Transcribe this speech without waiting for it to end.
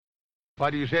Why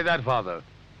do you say that, Father?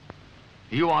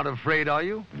 You aren't afraid, are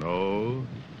you? No,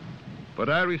 but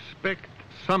I respect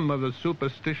some of the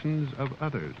superstitions of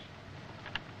others.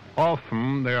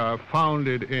 Often they are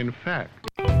founded in fact.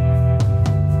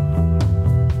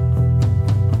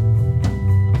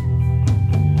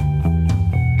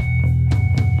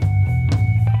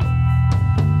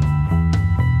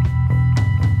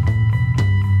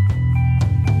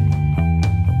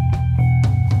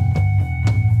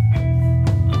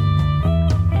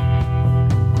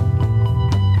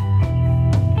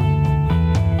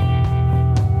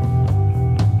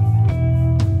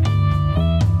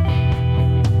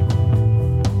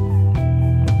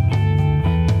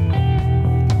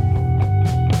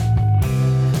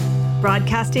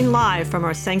 Broadcasting live from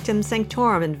our Sanctum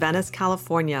Sanctorum in Venice,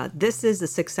 California. This is the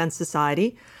Sixth Sense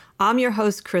Society. I'm your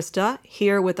host, Krista,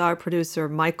 here with our producer,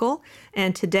 Michael.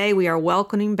 And today we are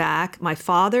welcoming back my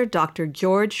father, Dr.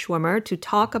 George Schwimmer, to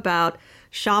talk about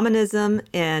shamanism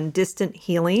and distant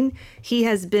healing. He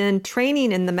has been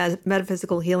training in the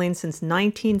metaphysical healing since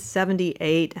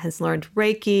 1978, has learned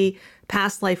Reiki,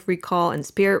 past life recall, and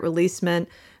spirit releasement,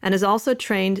 and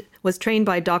was trained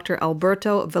by Dr.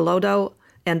 Alberto Villoldo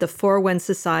and the Four Winds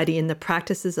Society in the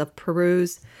practices of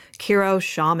Peru's Q'ero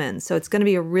shamans. So it's going to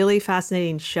be a really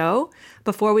fascinating show.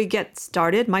 Before we get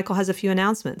started, Michael has a few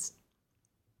announcements.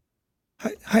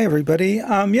 Hi, everybody.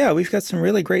 We've got some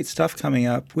really great stuff coming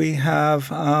up. We have,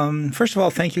 first of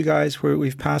all, thank you guys.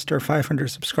 We've passed our 500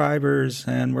 subscribers,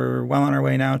 and we're well on our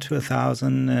way now to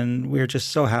 1,000, and we're just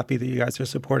so happy that you guys are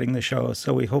supporting the show.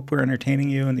 So we hope we're entertaining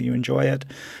you and that you enjoy it.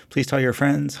 Please tell your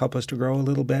friends, help us to grow a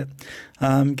little bit.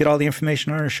 Get all the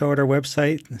information on our show at our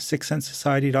website,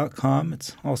 sixthsensesociety.com.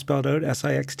 It's all spelled out,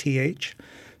 SIXTH,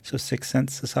 so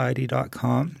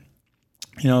sixthsensesociety.com.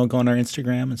 Go on our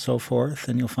Instagram and so forth,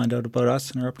 and you'll find out about us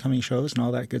and our upcoming shows and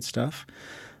all that good stuff.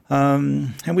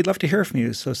 And we'd love to hear from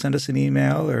you, so send us an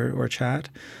email or chat.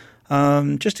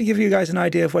 Just to give you guys an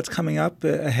idea of what's coming up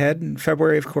ahead, in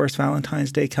February, of course,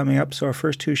 Valentine's Day coming up, so our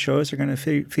first two shows are going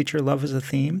to feature love as a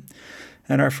theme.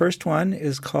 And our first one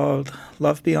is called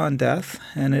Love Beyond Death,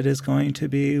 and it is going to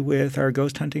be with our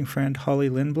ghost hunting friend Holly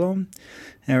Lindblom.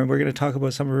 And we're going to talk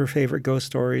about some of her favorite ghost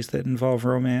stories that involve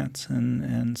romance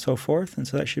and so forth. And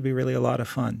so that should be really a lot of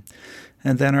fun.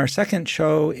 And then our second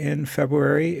show in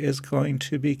February is going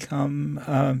to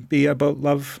be about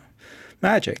love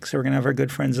magic. So we're going to have our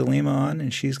good friend Zalima on,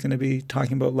 and she's going to be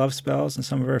talking about love spells and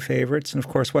some of her favorites, and of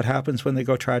course what happens when they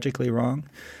go tragically wrong.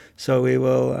 So we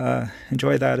will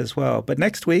enjoy that as well. But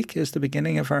next week is the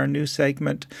beginning of our new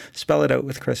segment, Spell It Out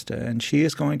with Krista, and she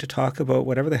is going to talk about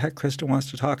whatever the heck Krista wants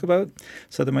to talk about.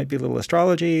 So there might be a little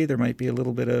astrology, there might be a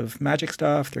little bit of magic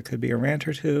stuff, there could be a rant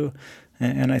or two,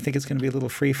 and I think it's going to be a little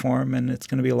free form, and it's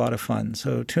going to be a lot of fun.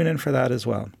 So tune in for that as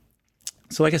well.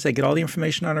 So like I said, get all the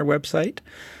information on our website.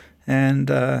 And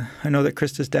I know that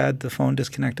Krista's dad, the phone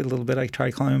disconnected a little bit. I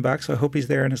tried calling him back, so I hope he's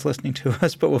there and is listening to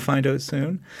us, but we'll find out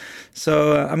soon.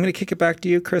 So I'm going to kick it back to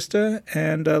you, Krista,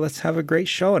 and let's have a great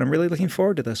show. And I'm really looking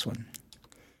forward to this one.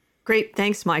 Great.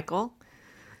 Thanks, Michael.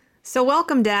 So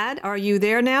welcome, Dad. Are you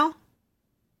there now?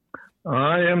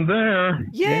 I am there.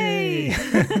 Yay!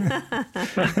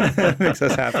 Makes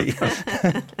us happy.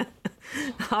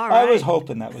 All right. I was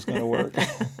hoping that was going to work.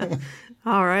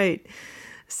 All right.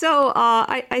 So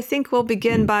I think we'll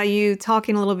begin by you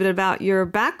talking a little bit about your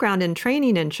background and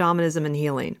training in shamanism and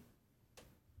healing.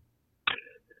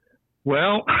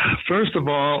 Well, first of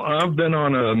all, I've been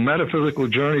on a metaphysical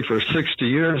journey for 60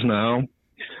 years now.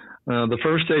 The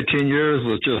first 18 years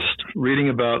was just reading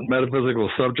about metaphysical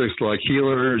subjects like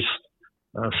healers,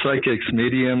 psychics,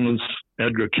 mediums,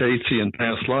 Edgar Cayce, and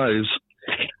past lives.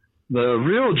 The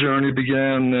real journey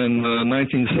began in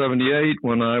 1978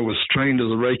 when I was trained as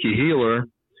a Reiki healer,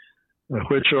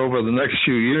 which over the next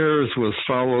few years was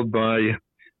followed by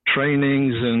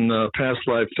trainings in past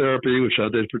life therapy, which I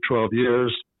did for 12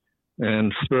 years,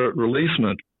 and spirit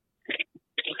releasement.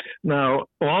 Now,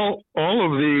 all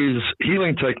of these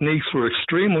healing techniques were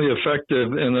extremely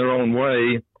effective in their own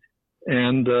way,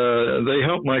 and they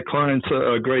helped my clients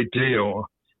a great deal.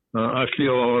 I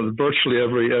feel virtually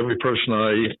every person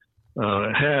I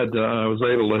had, I was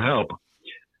able to help.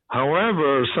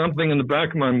 However, something in the back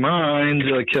of my mind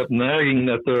kept nagging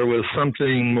that there was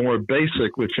something more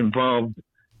basic, which involved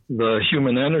the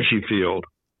human energy field.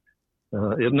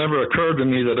 It never occurred to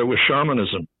me that it was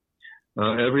shamanism.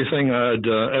 Everything I'd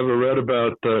ever read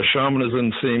about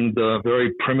shamanism seemed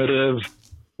very primitive,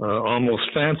 almost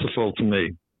fanciful to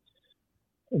me.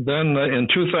 Then in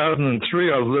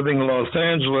 2003, I was living in Los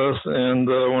Angeles, and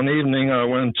one evening I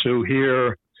went to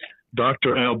hear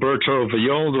Dr. Alberto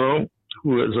Villoldo,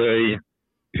 who is a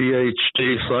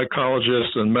PhD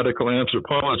psychologist and medical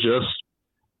anthropologist.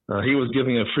 He was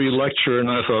giving a free lecture, and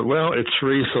I thought, well, it's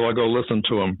free, so I'll go listen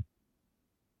to him.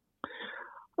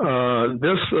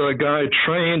 This guy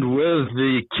trained with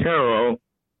the Kero,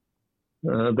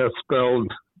 that's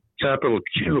spelled capital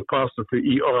Q apostrophe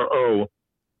E-R-O,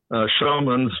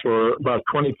 shamans for about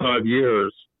 25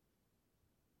 years.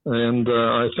 And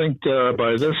I think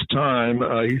by this time,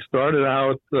 he started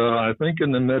out, I think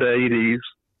in the mid-'80s,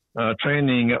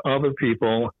 training other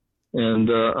people. And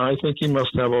I think he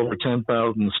must have over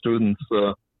 10,000 students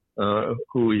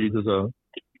who he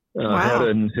had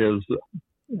in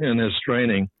his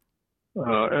training.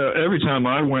 Every time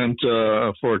I went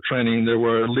for training, there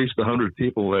were at least 100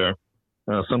 people there,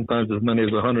 sometimes as many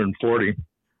as 140.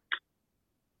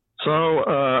 So,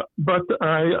 but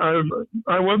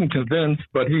I wasn't convinced,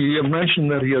 but he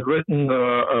mentioned that he had written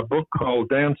a book called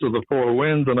Dance of the Four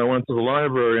Winds, and I went to the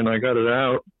library and I got it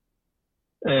out,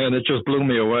 and it just blew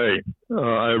me away.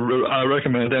 I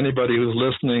recommend anybody who's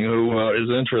listening who is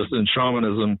interested in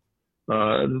shamanism,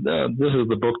 this is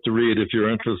the book to read if you're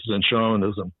interested in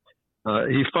shamanism.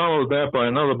 He followed that by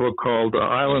another book called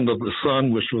Island of the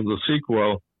Sun, which was a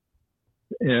sequel,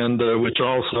 and which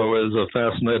also is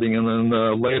fascinating. And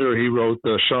then later he wrote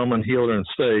Shaman, Healer, and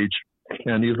Sage,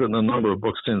 and he's written a number of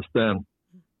books since then.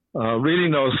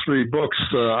 Reading those three books,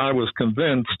 I was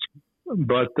convinced,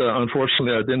 but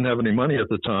unfortunately I didn't have any money at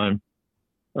the time.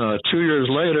 2 years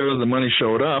later, the money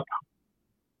showed up,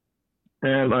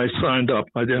 and I signed up.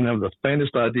 I didn't have the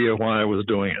faintest idea why I was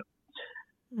doing it.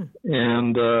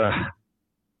 And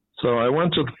so I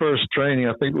went to the first training,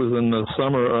 I think it was in the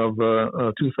summer of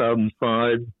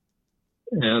 2005.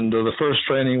 And the first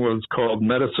training was called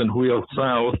Medicine Wheel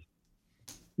South,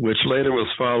 which later was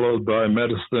followed by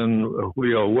Medicine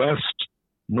Wheel West,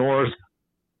 North,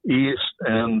 East,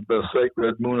 and the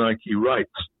Sacred Munaki Rites.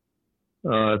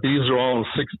 These are all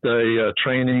 6-day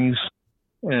trainings,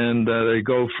 and they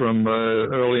go from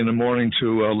early in the morning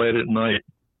to late at night.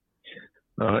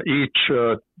 Each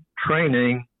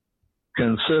training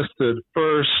consisted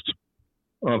first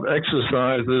of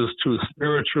exercises to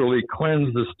spiritually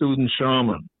cleanse the student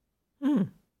shaman. And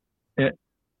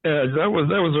that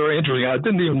was very interesting. I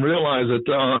didn't even realize it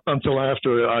until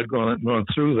after I'd gone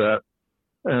through that.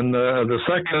 And the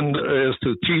second is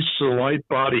to teach the light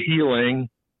body healing,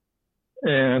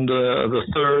 and the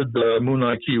third, the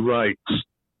Munaki rites.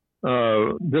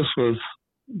 This was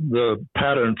the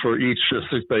pattern for each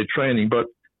 6-day training, but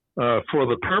for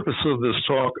the purpose of this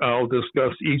talk, I'll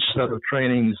discuss each set of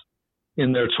trainings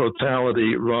in their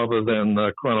totality rather than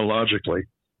chronologically.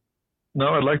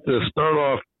 Now, I'd like to start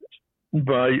off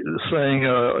by saying,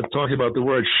 talking about the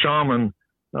word shaman,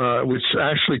 which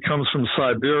actually comes from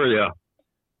Siberia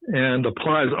and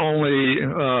applies only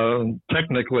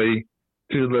technically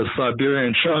to the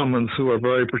Siberian shamans, who are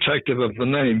very protective of the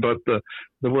name, but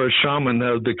the word shaman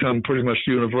has become pretty much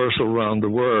universal around the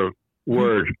world.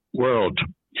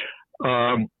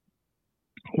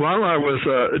 While I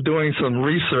was doing some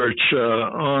research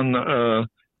on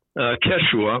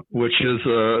Quechua, which is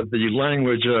the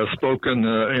language spoken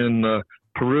in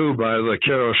Peru by the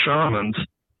Kero shamans,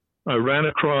 I ran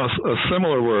across a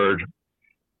similar word,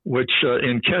 which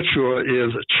in Quechua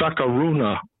is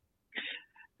chakaruna.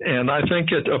 And I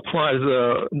think it applies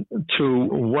to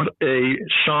what a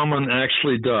shaman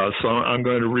actually does. So I'm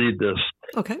going to read this.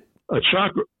 Okay. A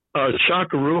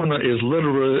chakaruna is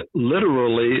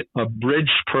literally a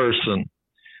bridge person.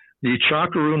 The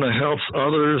chakaruna helps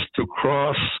others to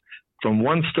cross from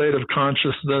one state of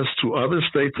consciousness to other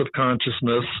states of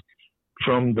consciousness,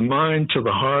 from the mind to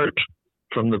the heart,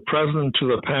 from the present to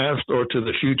the past or to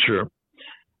the future.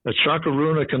 A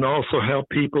chakaruna can also help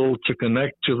people to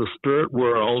connect to the spirit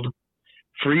world,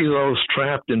 free those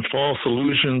trapped in false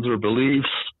illusions or beliefs,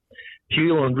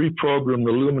 heal and reprogram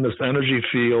the luminous energy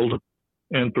field,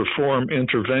 and perform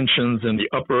interventions in the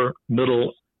upper,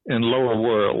 middle, and lower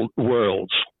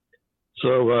worlds.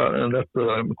 So and that's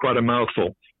quite a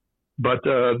mouthful. But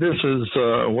this is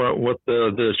what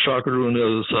the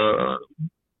chakaruna's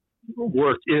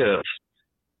work is.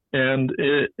 And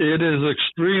it is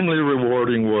extremely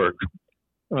rewarding work,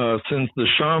 since the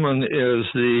shaman is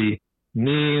the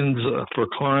means for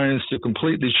clients to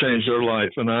completely change their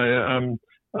life. And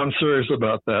I'm serious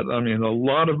about that. I mean, a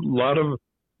lot of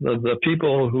the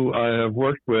people who I have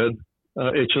worked with,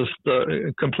 it just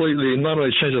completely not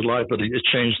only changed their life, but it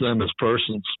changed them as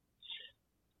persons.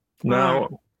 Wow.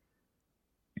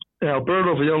 Now,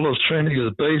 Alberto Villoldo's training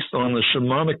is based on the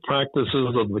shamanic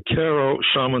practices of the Kero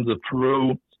shamans of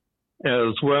Peru,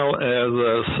 as well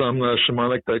as some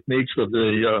shamanic techniques of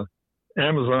the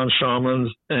Amazon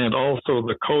shamans, and also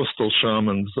the coastal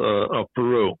shamans of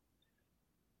Peru.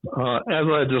 As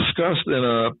I discussed in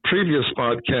a previous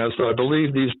podcast, I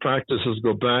believe these practices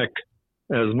go back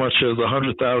as much as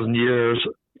 100,000 years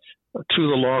to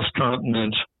the lost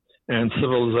continent and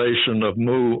civilization of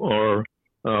Mu or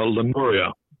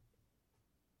Lemuria.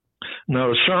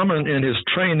 Now, a shaman in his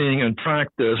training and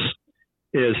practice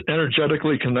is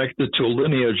energetically connected to a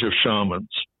lineage of shamans,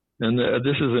 and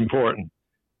this is important.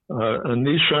 And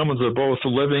these shamans are both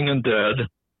living and dead,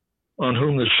 on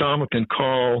whom the shaman can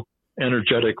call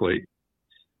energetically.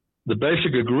 The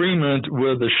basic agreement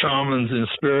with the shamans in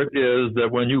spirit is that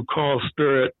when you call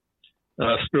spirit,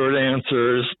 spirit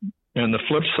answers, and the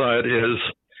flip side is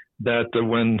that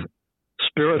when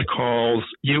spirit calls,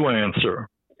 you answer.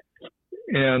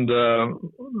 And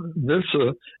this,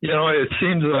 it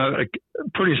seems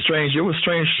pretty strange. It was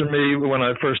strange to me when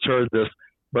I first heard this,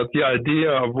 but the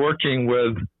idea of working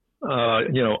with,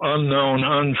 unknown,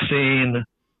 unseen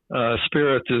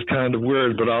spirits is kind of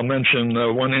weird. But I'll mention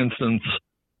one instance.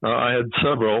 I had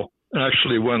several,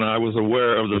 actually, when I was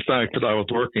aware of the fact that I was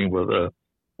working with a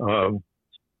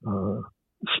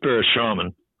spirit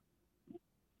shaman.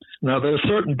 Now, there are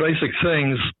certain basic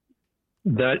things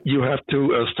that you have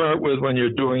to start with when you're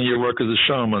doing your work as a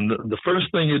shaman. The first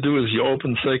thing you do is you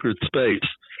open sacred space.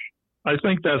 I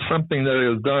think that's something that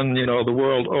is done, the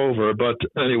world over. But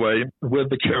anyway,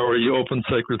 with the Kara, you open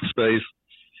sacred space.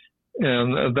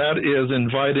 And that is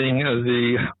inviting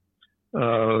the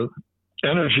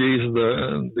energies,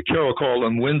 the Kara call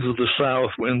them winds of the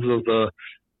south, winds of the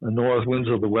north, winds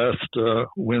of the west,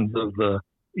 winds of the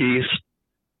east,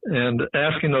 and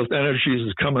asking those energies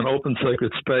to come and open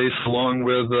sacred space along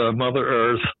with Mother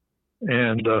Earth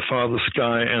and Father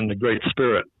Sky and the Great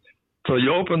Spirit. So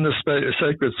you open this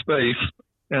sacred space,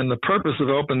 and the purpose of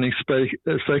opening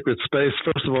sacred space,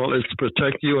 first of all, is to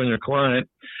protect you and your client,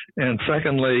 and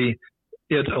secondly,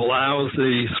 it allows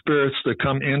the spirits to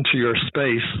come into your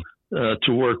space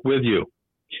to work with you.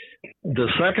 The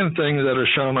second thing that a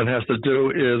shaman has to do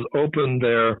is open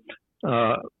their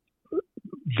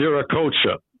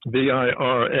Viracocha,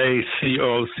 Viracocha,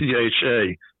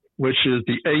 which is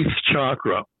the 8th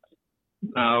chakra.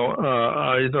 Now,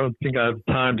 I don't think I have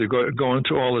time to go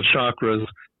into all the chakras,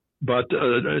 but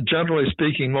generally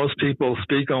speaking, most people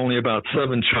speak only about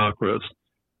 7 chakras.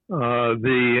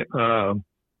 The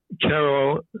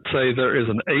Karo say there is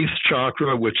an 8th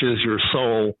chakra, which is your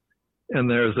soul, and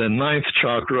there's a 9th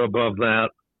chakra above that,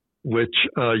 which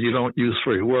you don't use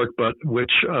for your work, but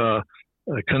which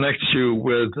connects you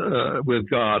with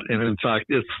God. And in fact,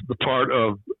 it's the part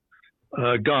of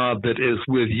God that is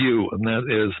with you, and that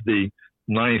is the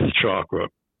 9th chakra.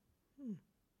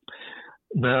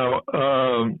 Now,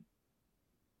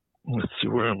 let's see,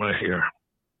 where am I here?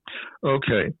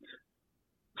 Okay.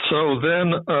 So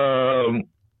then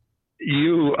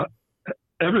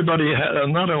everybody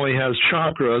not only has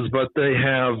chakras, but they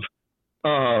have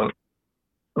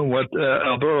what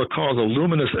Alberto calls a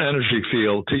luminous energy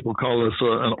field. People call this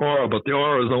an aura, but the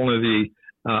aura is only the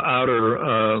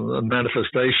outer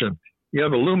manifestation. You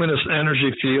have a luminous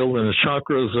energy field, and the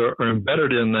chakras are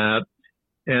embedded in that.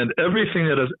 And everything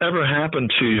that has ever happened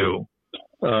to you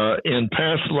in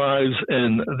past lives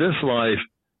and this life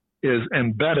is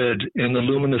embedded in the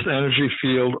luminous energy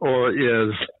field or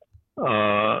is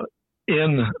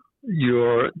in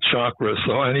your chakras.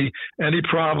 So any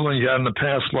problem you had in the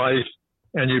past life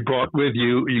and you brought with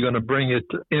you, you're going to bring it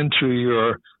into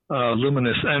your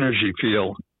luminous energy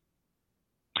field.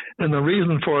 And the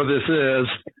reason for this is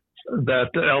that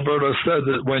Alberto said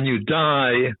that when you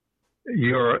die,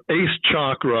 your 8th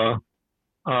chakra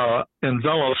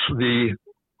envelops the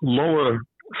lower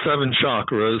 7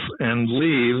 chakras and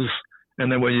leaves,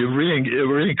 and then when you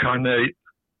reincarnate,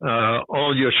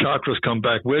 all your chakras come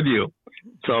back with you.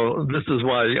 So this is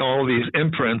why all these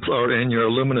imprints are in your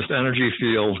luminous energy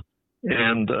field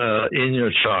and in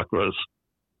your chakras.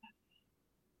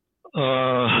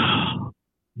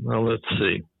 Well, let's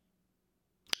see.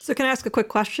 So can I ask a quick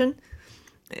question?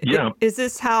 Yeah. Is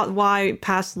this why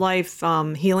past life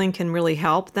healing can really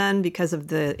help then, because of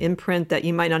the imprint that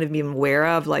you might not even be aware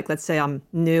of? Like, let's say I'm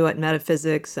new at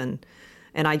metaphysics and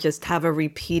I just have a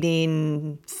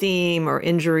repeating theme or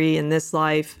injury in this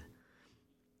life.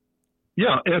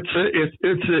 Yeah,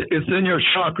 it's in your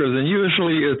chakras, and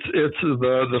usually it's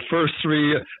the first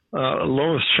 3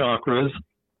 lowest chakras.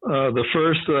 The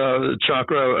first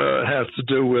chakra has to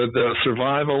do with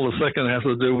survival. The second has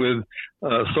to do with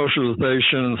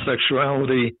socialization and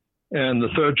sexuality. And the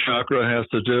third chakra has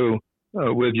to do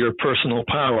with your personal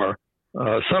power.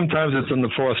 Sometimes it's in the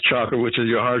 4th chakra, which is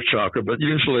your heart chakra, but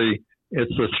usually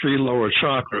it's the 3 lower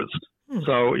chakras.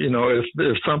 So,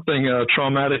 if something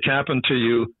traumatic happened to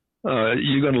you,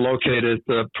 you're going to locate it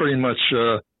pretty much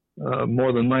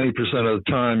more than 90% of the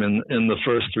time in the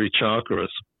first three chakras.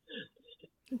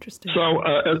 Interesting. So,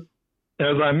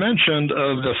 as I mentioned,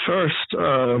 the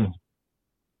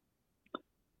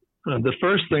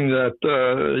first thing that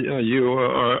you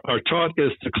are taught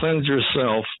is to cleanse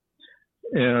yourself.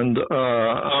 And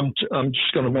I'm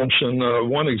just going to mention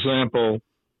one example,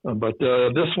 but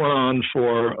this went on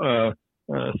for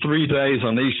 3 days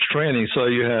on each training. So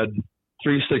you had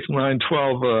 3, 6, 9,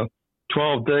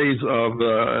 12 days of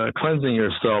cleansing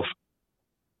yourself.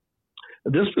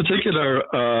 This particular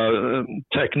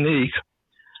technique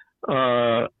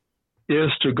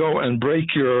is to go and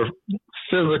break your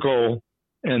physical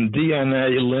and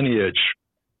DNA lineage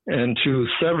and to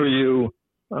sever you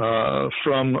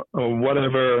from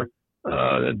whatever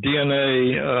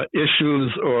DNA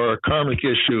issues or karmic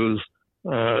issues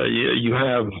you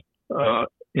have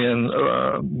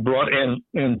brought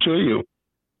into you.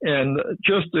 And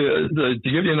just to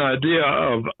give you an idea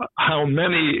of how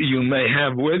many you may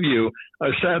have with you,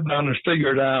 I sat down and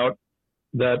figured out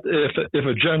that if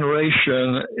a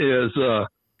generation is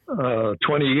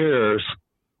 20 years,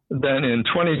 then in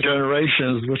 20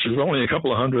 generations, which is only a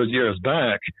couple of hundred years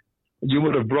back, you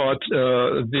would have brought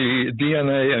the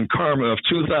DNA and karma of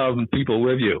 2,000 people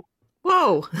with you.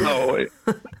 Whoa! So,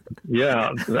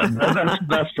 yeah,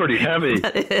 that's pretty heavy.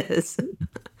 That is.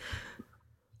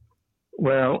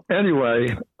 Well,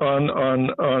 anyway,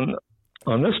 on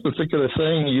this particular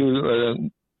thing,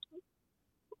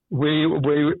 we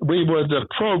would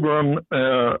program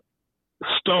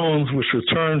stones which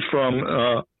returned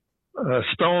from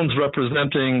stones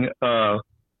representing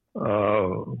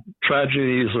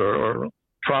tragedies or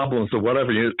problems or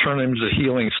whatever. You turn them into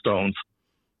healing stones.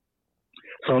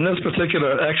 So in this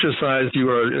particular exercise, you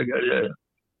are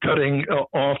cutting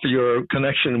off your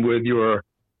connection with your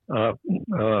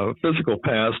physical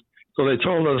past. So they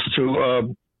told us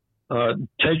to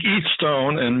take each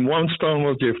stone, and one stone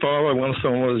was your father, one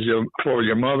stone was for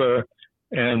your mother,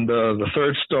 and the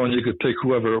third stone you could pick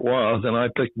whoever it was, and I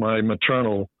picked my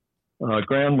maternal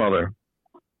grandmother.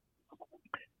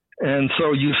 And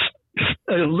so you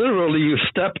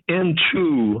step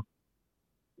into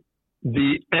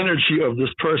the energy of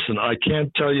this person. I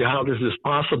can't tell you how this is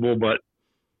possible, but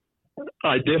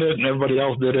I did it, and everybody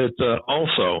else did it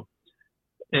also.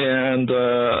 And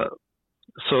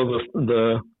so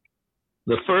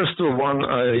the first one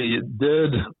I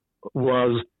did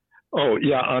was,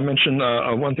 I mentioned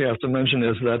one thing I have to mention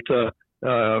is that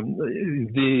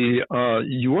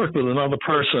you work with another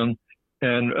person,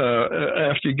 and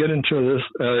after you get into this,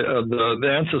 the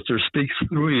ancestor speaks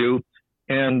through you,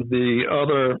 and the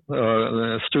other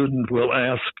student will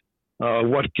ask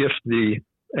what gift the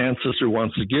ancestor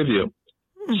wants to give you.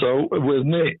 So with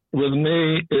me,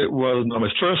 it was, my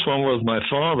first one was my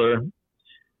father,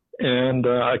 and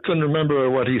I couldn't remember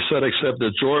what he said except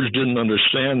that George didn't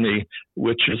understand me,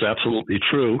 which is absolutely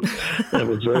true. It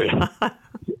was very,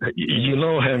 you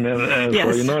know him, and yes.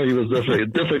 So you know he was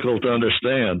difficult to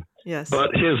understand. Yes.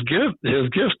 But his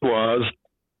gift was,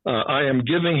 I am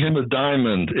giving him a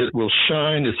diamond. It will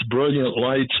shine its brilliant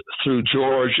light through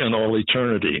George and all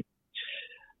eternity.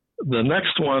 The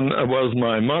next one was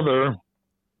my mother,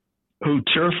 who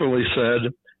tearfully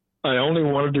said, I only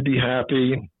wanted to be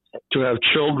happy, to have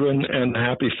children and a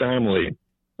happy family.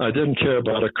 I didn't care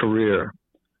about a career.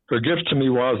 Her gift to me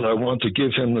was, I want to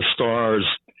give him the stars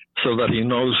so that he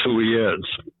knows who he is.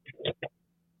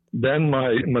 Then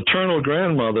my maternal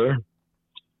grandmother,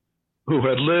 who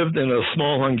had lived in a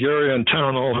small Hungarian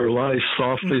town all her life,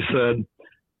 softly said,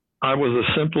 I was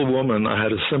a simple woman. I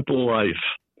had a simple life.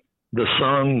 The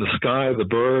sun, the sky, the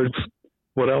birds.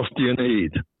 What else do you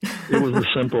need? It was a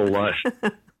simple life.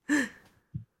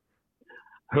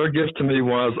 Her gift to me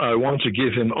was, I want to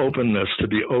give him openness, to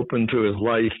be open to his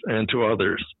life and to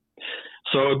others.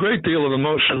 So a great deal of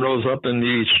emotion rose up in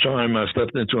me each time I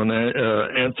stepped into an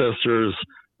ancestor's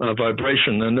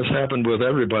vibration, and this happened with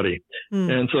everybody.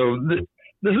 And so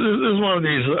this is one of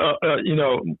these,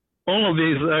 all of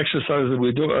these exercises that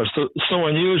we do are so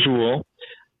unusual,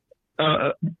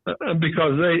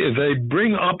 because they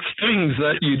bring up things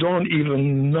that you don't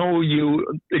even know you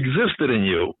existed in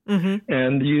you,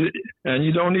 and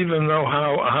you don't even know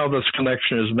how this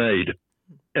connection is made.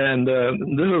 And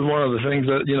this is one of the things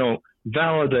that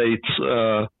validates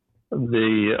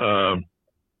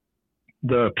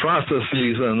the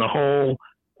processes and the whole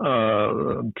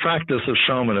practice of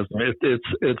shamanism.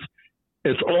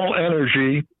 It's all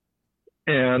energy.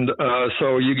 And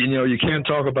so you can't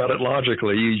talk about it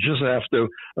logically. You just have to.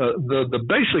 The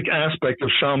basic aspect of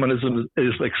shamanism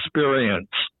is experience,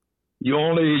 You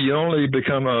only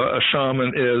become a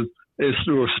shaman is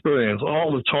through experience.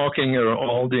 All the talking or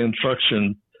all the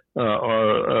instruction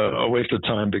are a waste of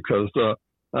time, because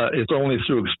it's only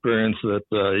through experience that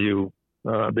you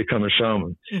become a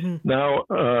shaman. Mm-hmm. Now,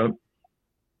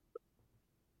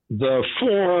 the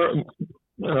four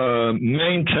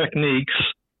main techniques,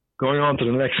 going on to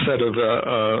the next set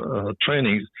of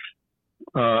trainings,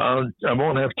 I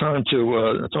won't have time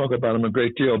to talk about them a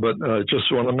great deal, but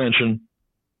just want to mention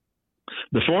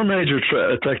the four major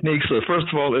techniques. First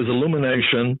of all is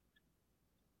illumination.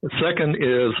 The second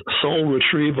is soul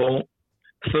retrieval.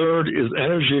 Third is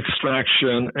energy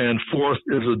extraction. And fourth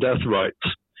is the death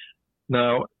rites.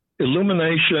 Now,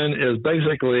 illumination is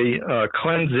basically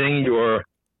cleansing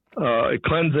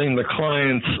the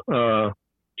client's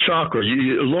chakra.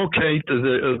 You locate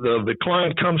the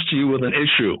client comes to you with an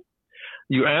issue.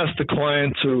 You ask the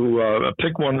client to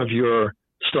pick one of your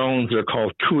stones. They're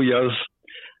called kuyas.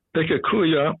 Pick a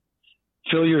kuya,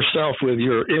 fill yourself with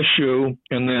your issue,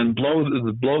 and then blow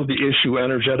the issue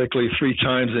energetically 3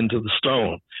 times into the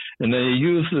stone. And then you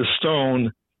use the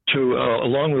stone to,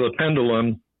 along with a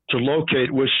pendulum, to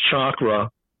locate which chakra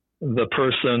the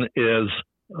person is,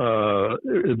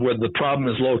 where the problem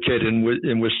is located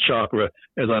in which chakra,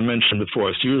 as I mentioned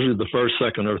before. It's usually the first,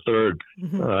 second, or third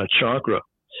chakra.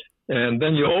 And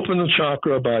then you open the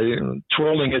chakra by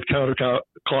twirling it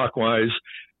counterclockwise,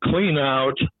 clean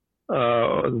out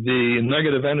the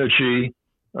negative energy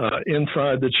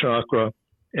inside the chakra.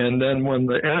 And then when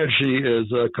the energy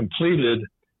is completed,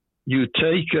 you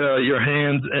take your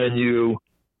hands and you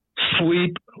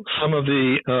sweep some of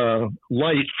the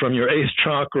light from your 8th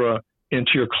chakra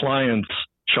into your client's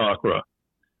chakra.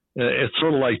 It's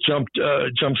sort of like jump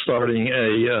starting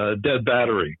a dead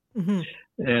battery. Mm-hmm.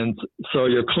 And so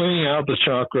you're cleaning out the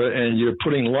chakra and you're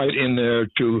putting light in there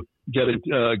to get it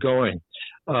going.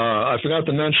 I forgot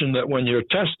to mention that when you're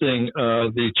testing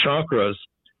the chakras,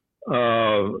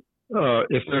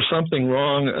 if there's something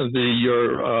wrong,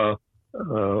 your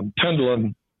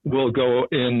pendulum will go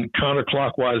in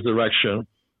counterclockwise direction,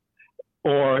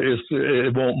 or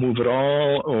it won't move at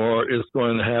all, or it's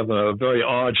going to have a very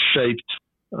odd-shaped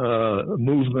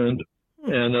movement,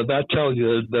 and that tells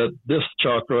you that this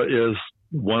chakra is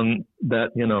one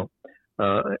that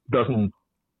doesn't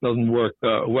work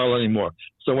well anymore.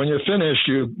 So when you're finished,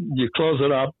 you close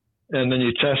it up, and then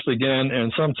you test again,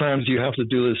 and sometimes you have to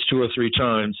do this 2 or 3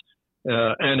 times.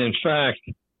 And in fact,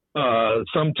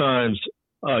 sometimes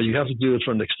you have to do it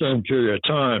for an extended period of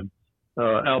time.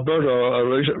 Alberto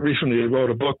recently wrote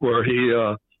a book where he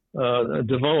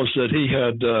divulged that he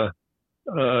had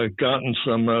gotten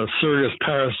some serious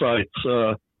parasites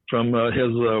from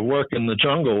his work in the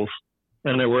jungles,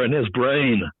 and they were in his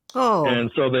brain. Oh. And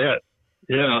so they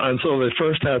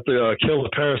first had to kill the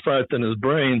parasites in his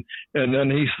brain, and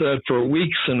then he said for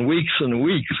weeks and weeks and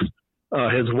weeks,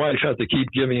 his wife had to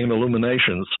keep giving him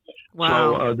illuminations.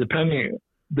 Wow. So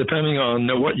depending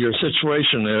on what your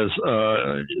situation is,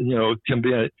 it can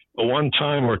be a one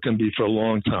time or it can be for a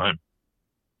long time.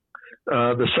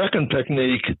 The second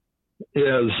technique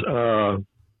is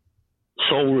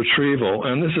soul retrieval,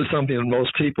 and this is something that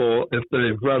most people, if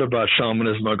they've read about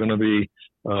shamanism, are going to be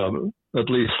at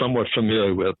least somewhat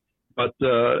familiar with. But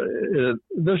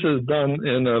this is done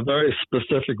in a very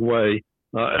specific way.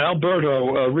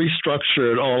 Alberto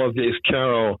restructured all of these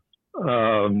Karo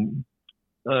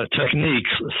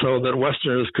techniques so that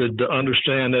Westerners could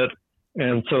understand it,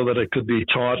 and so that it could be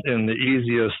taught in the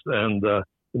easiest and the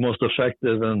most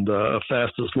effective and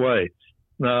fastest way.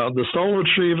 Now, the soul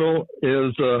retrieval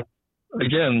is,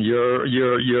 again,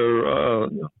 your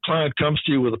client comes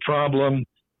to you with a problem.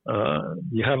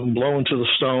 You have them blow into the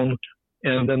stone,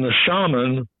 and then the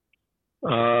shaman,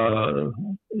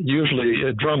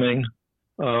 usually drumming,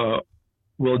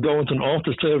 will go into an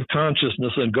altered state of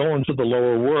consciousness and go into the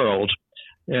lower world.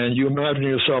 And you imagine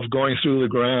yourself going through the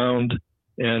ground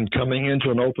and coming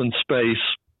into an open space.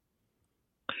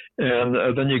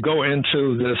 And then you go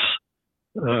into this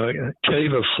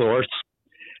cave of sorts.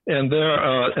 And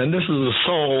and this is the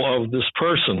soul of this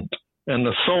person. And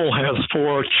the soul has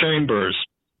 4 chambers.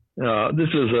 This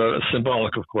is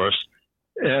symbolic, of course.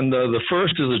 And the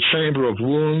first is a chamber of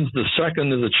wounds. The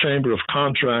second is a chamber of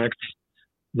contracts.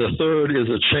 The third is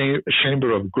a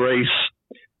chamber of grace.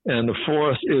 And the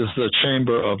fourth is the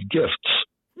chamber of gifts.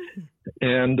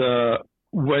 And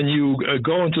when you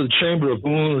go into the chamber of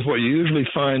wounds, what you usually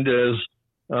find is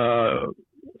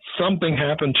something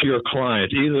happened to your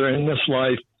client, either in this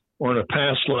life or in a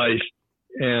past life.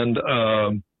 And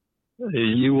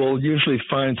you will usually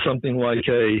find something like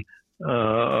an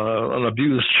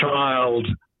abused child,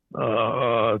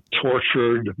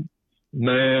 tortured,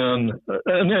 man,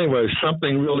 and anyway,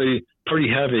 something really pretty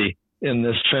heavy in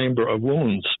this chamber of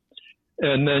wounds.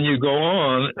 And then you go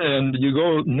on and you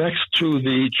go next to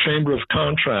the chamber of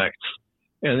contracts.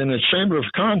 And in the chamber of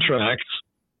contracts,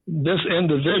 this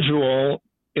individual,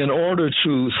 in order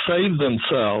to save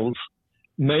themselves,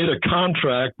 made a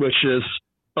contract which is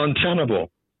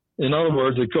untenable. In other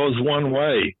words, it goes one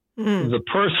way. The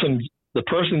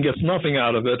person gets nothing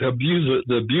out of it.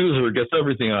 The abuser gets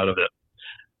everything out of it.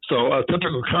 So a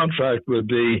typical contract would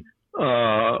be,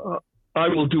 I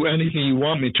will do anything you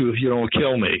want me to if you don't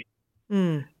kill me.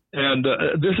 And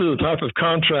this is the type of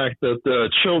contract that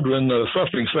children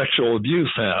suffering sexual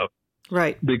abuse have.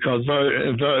 Right. Because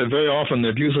very, very, very often the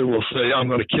abuser will say, I'm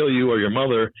going to kill you or your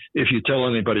mother if you tell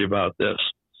anybody about this.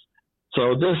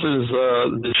 So this is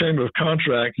the chamber of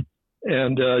contract.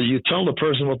 And you tell the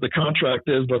person what the contract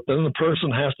is, but then the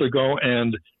person has to go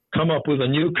and come up with a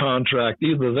new contract,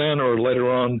 either then or later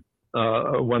on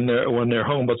when they're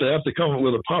home. But they have to come up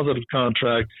with a positive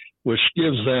contract which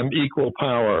gives them equal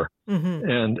power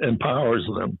and empowers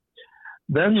them.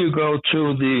 Then you go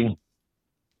to the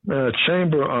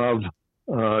chamber of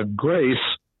grace,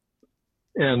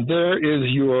 and there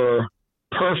is your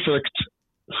perfect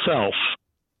self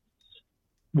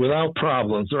without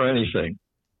problems or anything.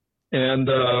 And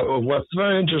what's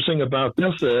very interesting about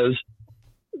this is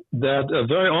that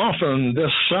very often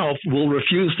this self will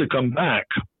refuse to come back.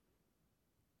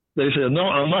 They say, no,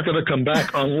 I'm not going to come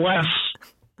back unless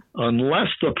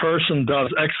the person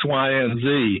does X, Y, and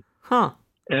Z. Huh.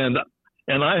 And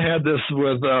I had this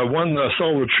with one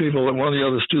soul retrieval that one of the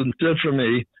other students did for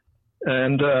me.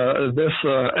 And this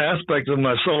aspect of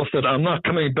my soul said, I'm not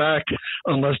coming back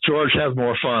unless George has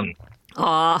more fun.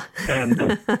 Aw.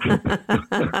 And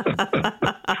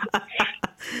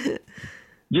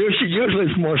usually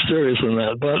it's more serious than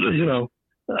that, but you know.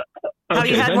 Have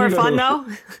you had more fun though?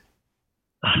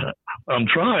 I'm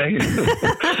trying.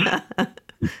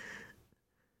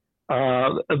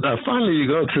 Finally, you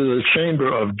go to the chamber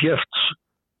of gifts,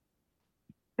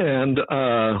 and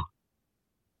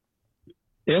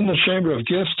in the chamber of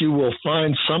gifts, you will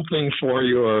find something for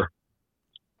your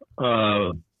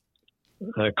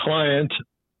client,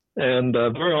 and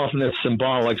very often it's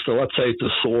symbolic. So let's say it's a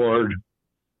sword,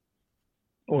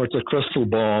 or it's a crystal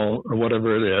ball, or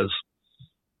whatever it is.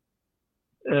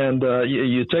 And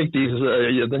you take these,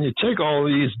 then you take all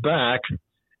these back,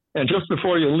 and just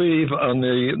before you leave, on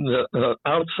the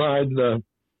outside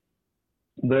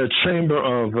the chamber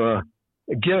of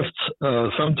gifts,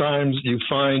 sometimes you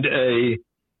find a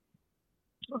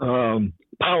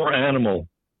power animal.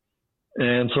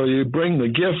 And so you bring the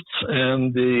gifts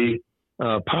and the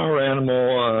power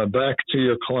animal back to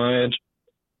your client.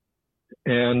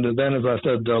 And then, as I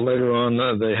said, later on,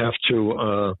 they have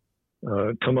to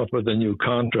come up with a new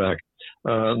contract.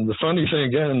 The funny thing,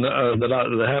 again,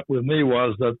 that happened with me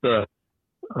was that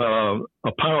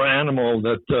a power animal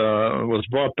that was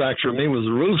brought back for me was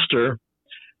a rooster.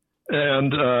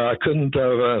 And I couldn't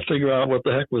figure out what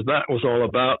the heck that was all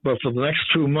about. But for the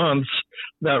next 2 months,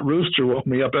 that rooster woke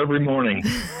me up every morning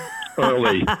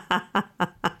early.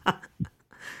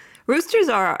 Roosters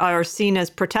are seen as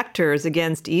protectors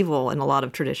against evil in a lot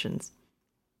of traditions.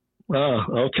 Oh,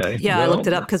 okay. Yeah, well, I looked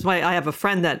it up because I have a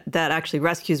friend that actually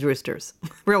rescues roosters,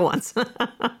 real ones.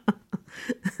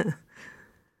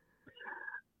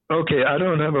 Okay, I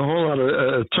don't have a whole lot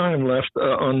of time left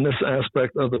on this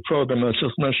aspect of the program. Let's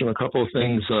just mention a couple of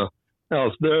things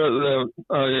else.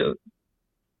 I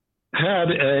had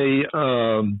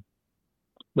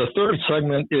the third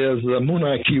segment is the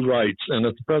Munai-Ki rites, and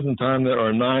at the present time there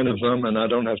are 9 of them, and I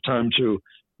don't have time to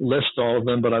list all of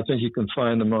them, but I think you can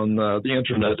find them on the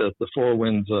internet at the Four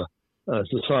Winds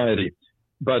Society.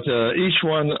 But each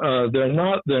one, they're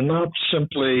not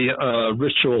simply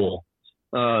ritual.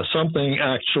 Something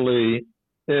actually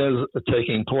is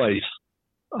taking place.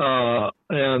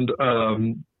 And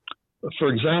for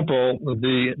example,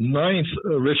 the 9th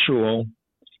ritual,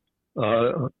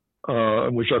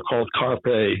 which are called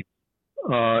Carpe,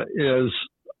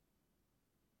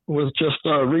 was just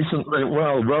recently,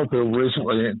 relatively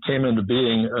recently, it came into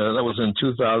being. That was in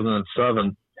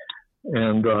 2007.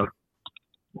 And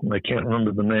I can't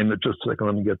remember the name. Just a second,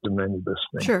 let me get the name of this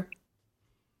thing. Sure.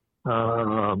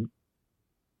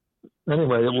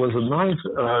 Anyway, it was a 9th,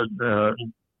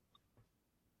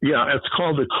 it's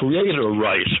called the Creator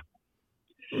Rite.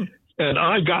 And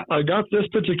I got this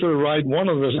particular rite. One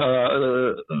of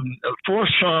the 4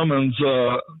 shamans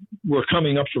were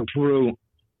coming up from Peru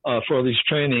for these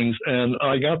trainings, and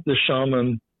I got this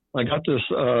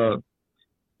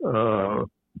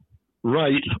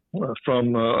rite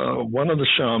from one of the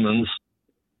shamans,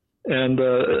 And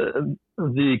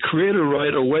the creator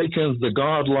right awakens the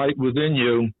God light within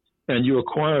you, and you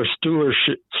acquire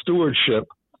stewardship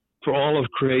for all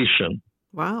of creation.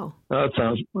 Wow. That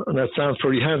sounds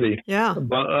pretty heavy. Yeah.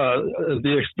 But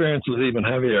the experience was even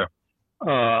heavier.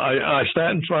 I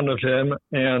sat in front of him,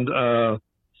 and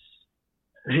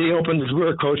he opened his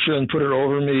work coach and put it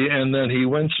over me, and then he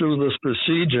went through this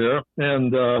procedure,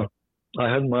 and I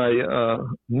had my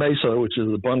mesa, which is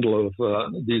a bundle of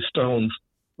these stones,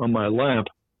 on my lap.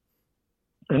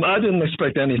 And I didn't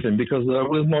expect anything because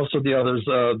with most of the others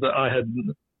that I had,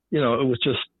 it was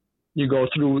just you go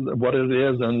through what it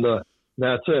is and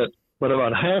that's it. But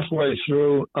about halfway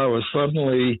through, I was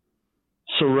suddenly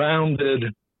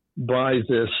surrounded by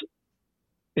this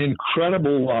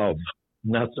incredible love.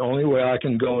 And that's the only way I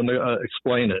can go and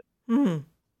explain it. Mm.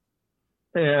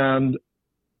 And,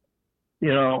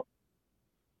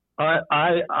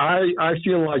 I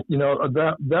feel like,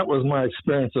 that was my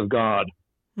experience of God.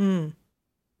 Mm.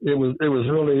 It was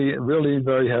really, really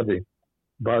very heavy,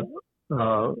 but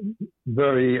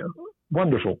very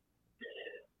wonderful.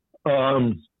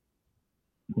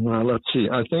 Let's see.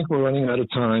 I think we're running out of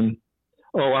time.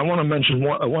 Oh, I want to mention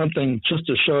one thing just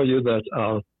to show you that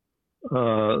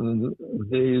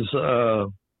these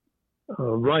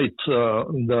rights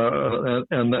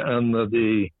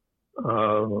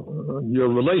your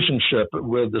relationship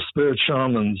with the spirit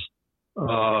shamans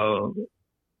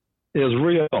is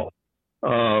real.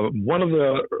 One of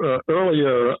the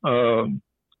earlier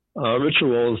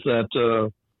rituals that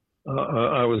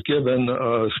I was given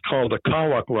is called a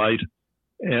Kawak rite,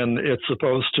 and it's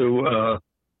supposed to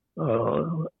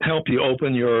help you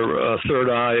open your third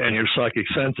eye and your psychic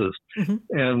senses. Mm-hmm.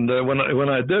 And when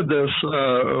I did this,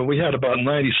 we had about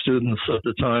 90 students at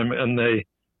the time, and they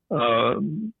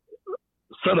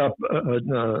set up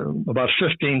about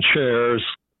 15 chairs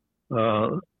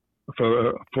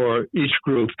for each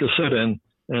group to sit in.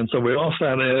 And so we all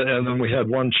sat in, and then we had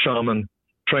one shaman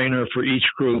trainer for each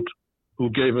group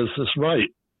who gave us this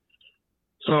rite.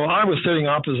 So I was sitting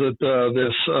opposite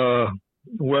this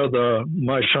where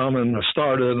my shaman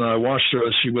started, and I watched her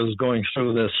as she was going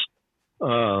through this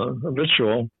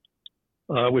ritual,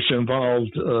 which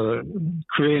involved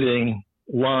creating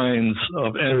lines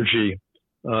of energy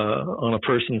on a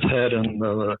person's head and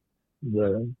the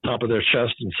top of their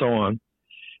chest and so on.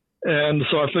 And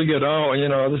so I figured,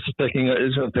 this is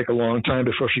going to take a long time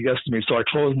before she gets to me. So I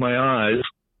closed my eyes,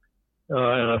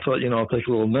 and I thought, I'll take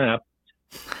a little nap.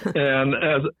 And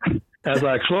as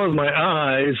I closed my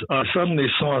eyes, I suddenly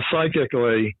saw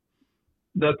psychically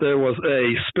that there was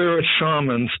a spirit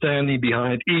shaman standing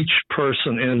behind each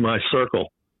person in my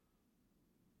circle.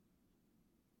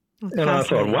 And I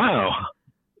thought, wow,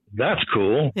 that's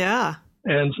cool. Yeah.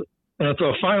 And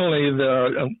so finally,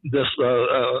 this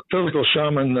physical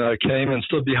shaman came and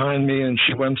stood behind me, and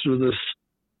she went through this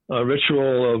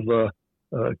ritual of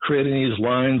creating these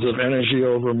lines of energy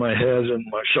over my head and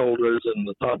my shoulders and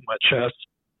the top of my chest.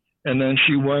 And then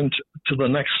she went to the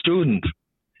next student.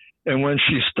 And when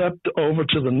she stepped over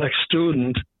to the next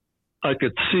student, I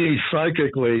could see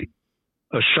psychically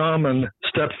a shaman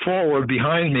step forward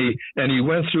behind me, and he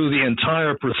went through the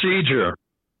entire procedure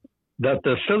that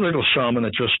the physical shaman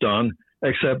had just done,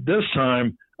 except this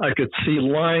time I could see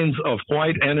lines of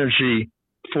white energy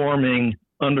forming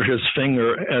under his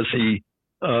finger as he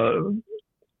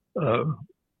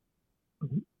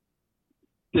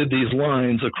did these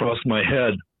lines across my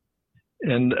head.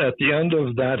 And at the end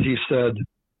of that, he said,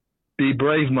 "Be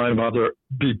brave, my mother.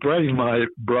 Be brave, my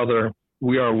brother.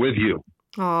 We are with you."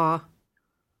 Aw,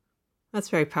 that's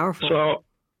very powerful. So,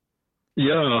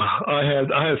 yeah, I had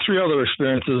 3 other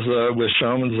experiences with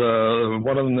shamans.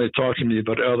 One of them they talked to me,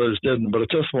 but others didn't. But I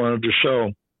just wanted to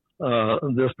show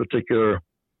this particular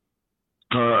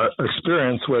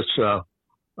experience, which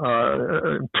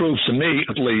proves to me,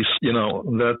 at least,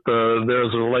 that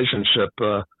there's a relationship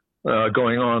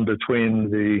going on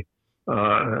between the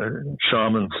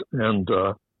shamans and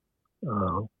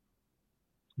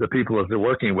the people that they're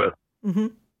working with. Mm-hmm.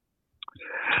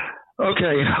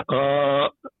 Okay,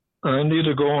 I need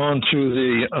to go on to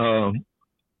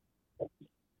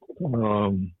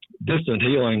the distant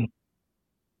healing.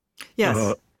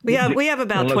 Yes, we have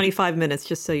about 25 minutes,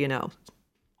 just so you know.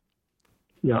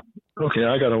 Yeah. Okay,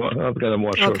 I've got to watch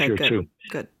those here good. too.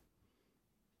 Good.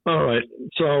 All right.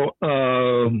 So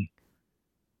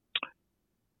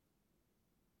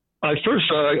I first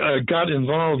got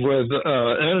involved with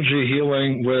energy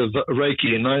healing with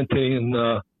Reiki in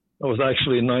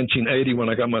 1980 when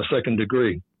I got my second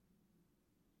degree.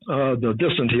 The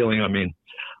distant healing, I mean.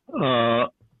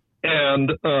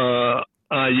 And I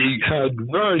had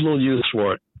very little use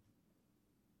for it.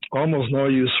 almost no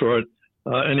use for it.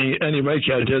 Any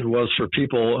Reiki I did was for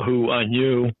people who I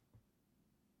knew,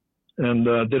 and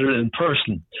did it in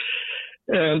person.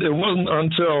 And it wasn't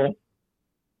until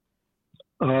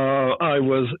I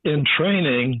was in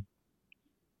training,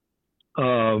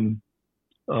 I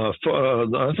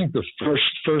think the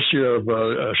first year of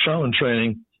shaman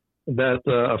training, that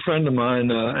a friend of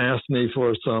mine asked me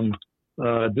for some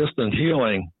distant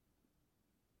healing.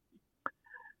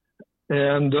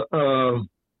 And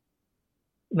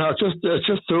now, just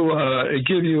to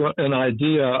give you an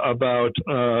idea about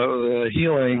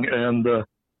healing and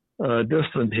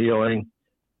distant healing,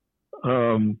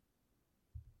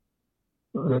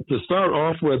 to start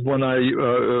off with, when I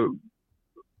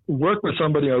work with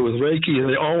somebody with Reiki,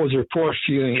 they always report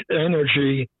feeling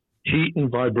energy, heat,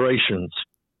 and vibrations.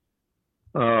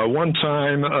 One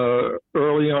time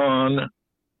early on,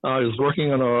 I was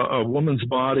working on a woman's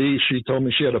body. She told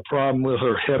me she had a problem with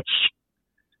her hips.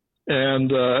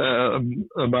 And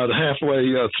about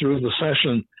halfway through the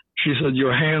session, she said,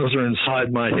 "Your hands are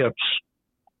inside my hips."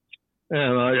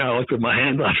 And I looked at my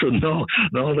hands. I said, no,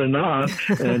 they're not.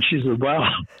 And she said, well,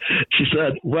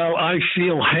 I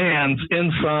feel hands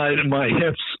inside my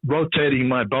hips rotating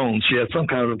my bones. She had some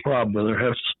kind of a problem with her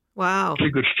hips. Wow. She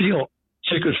could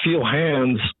feel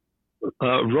hands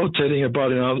rotating her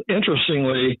body. Now,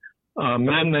 interestingly, a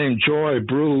man named Joy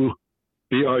Brew,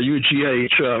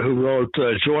 B-R-U-G-H, who wrote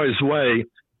Joy's Way,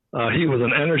 he was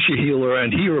an energy healer,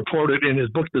 and he reported in his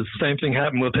book that the same thing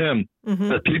happened with him,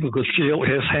 that people could feel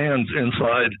his hands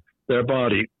inside their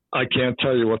body. I can't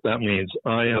tell you what that means.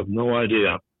 I have no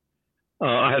idea.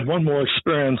 I had one more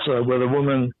experience with a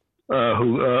woman,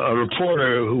 a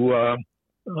reporter who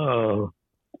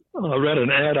read an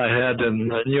ad I had in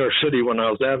New York City when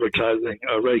I was advertising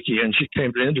Reiki, and she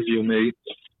came to interview me,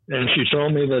 and she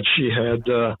told me that she had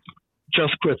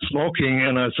just quit smoking.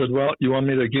 And I said, "Well, you want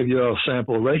me to give you a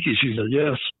sample of Reiki?" She said,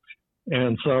 "Yes."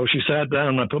 And so she sat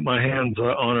down, and I put my hands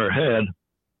on her head.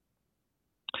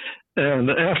 And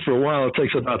after a while, it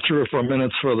takes about 3 or 4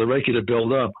 minutes for the Reiki to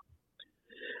build up.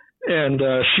 And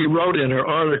she wrote in her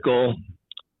article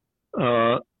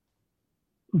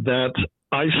that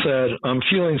I said, "I'm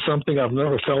feeling something I've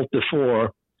never felt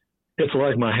before. It's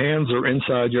like my hands are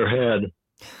inside your head."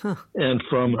 And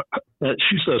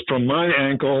she says, from my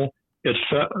angle, it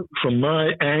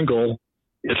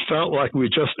felt like we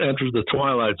just entered the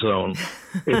twilight zone.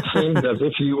 It seemed as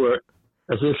if you were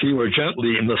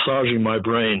gently massaging my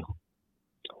brain.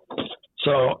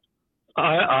 So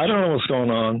I don't know what's going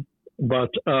on,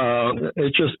 but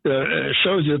it just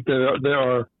shows you there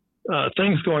are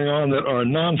things going on that are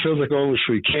non-physical, which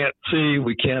we can't see,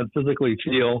 we can't physically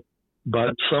feel,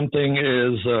 but something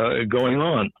is going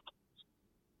on.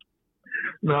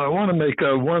 Now, I want to make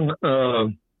one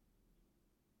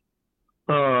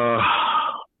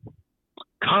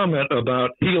comment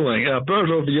about healing.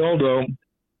 Alberto Villoldo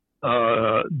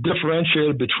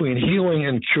differentiated between healing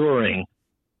and curing.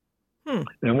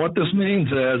 And what this means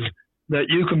is that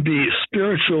you can be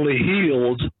spiritually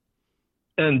healed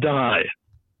and die.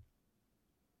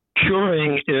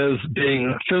 Curing is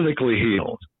being physically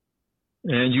healed.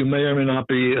 And you may or may not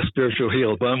be spiritually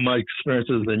healed, but my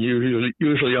experiences than you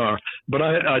usually are. But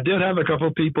I did have a couple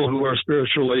of people who were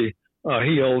spiritually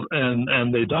healed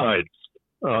and they died.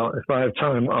 If I have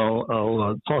time,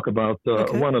 I'll talk about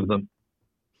one of them.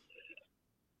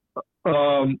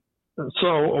 So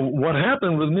what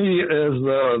happened with me is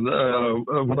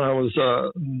when I was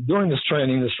doing this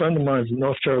training, this friend of mine from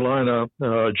North Carolina,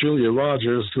 Julia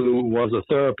Rogers, who was a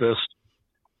therapist,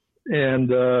 and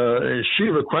she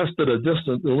requested a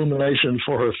distant illumination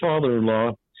for her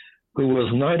father-in-law, who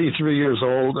was 93 years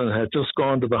old and had just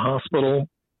gone to the hospital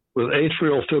with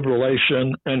atrial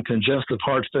fibrillation and congestive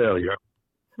heart failure.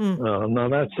 Now,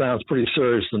 that sounds pretty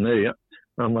serious to me.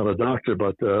 I'm not a doctor,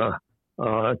 but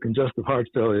congestive heart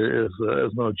failure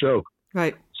is no joke.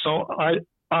 Right. So I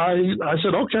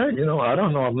said, okay, I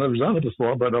don't know, I've never done it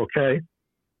before, but okay.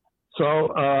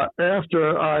 So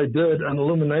after I did an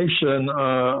illumination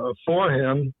for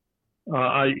him,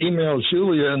 I emailed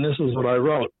Julia, and this is what I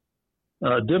wrote.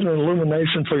 Did an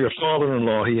illumination for your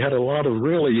father-in-law. He had a lot of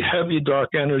really heavy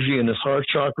dark energy in his heart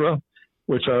chakra,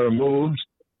 which I removed.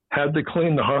 Had to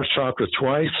clean the heart chakra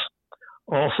twice.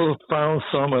 Also found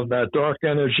some of that dark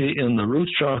energy in the root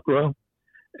chakra,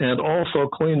 and also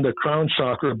cleaned the crown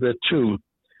chakra a bit too.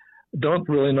 Don't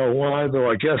really know why, though.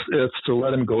 I guess it's to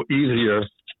let him go easier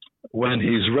when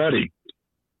he's ready.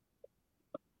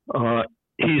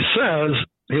 He says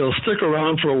he'll stick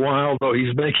around for a while, though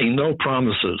he's making no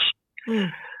promises. In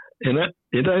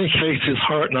any case, his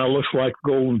heart now looks like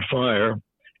golden fire.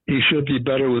 He should be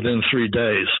better within 3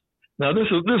 days. Now, this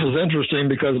is interesting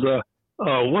because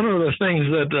one of the things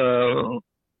that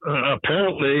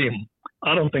apparently,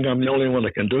 I don't think I'm the only one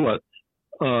that can do it.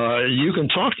 You can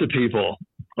talk to people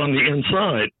on the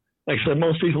inside, except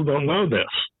most people don't know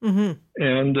this. Mm-hmm.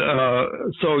 And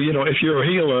so, if you're a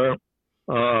healer,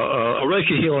 a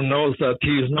Reiki healer knows that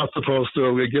he's not supposed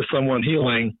to give someone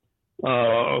healing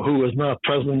who is not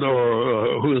present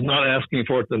or who is not asking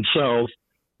for it themselves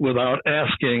without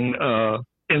asking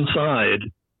inside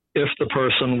if the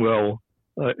person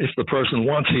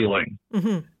wants healing.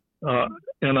 Mm-hmm.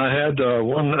 And I had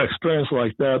one experience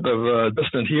like that of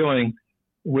distant healing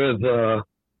with a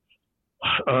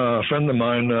friend of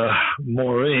mine,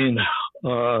 Maureen,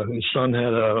 whose son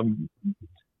had a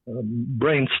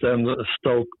brainstem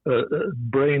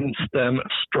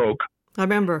stroke. I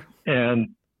remember. And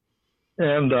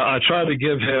I tried to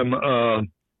give him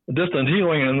distant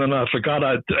healing, and then I forgot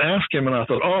to ask him, and I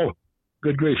thought, oh,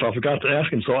 good grief, I forgot to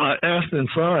ask him. So I asked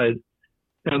inside,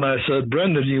 and I said,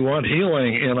 Brenda, do you want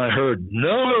healing? And I heard,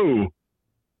 no.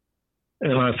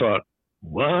 And I thought,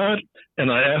 what?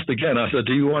 And I asked again, I said,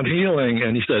 do you want healing?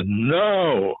 And he said,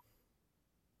 no.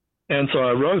 And so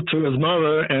I wrote to his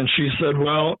mother, and she said,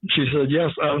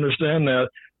 yes, I understand that,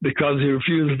 because he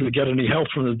refuses to get any help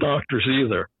from the doctors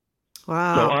either.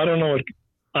 Wow. So I don't know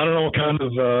what kind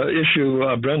of issue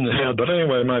Brenda had, but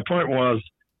anyway, my point was,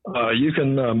 you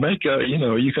can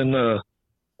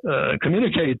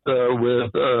communicate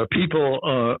with people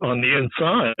on the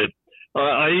inside.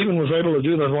 I even was able to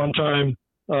do that one time.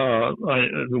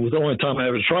 It was the only time I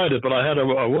ever tried it, but I had a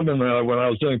woman when I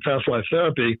was doing past life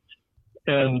therapy,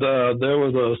 and there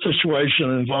was a situation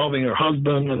involving her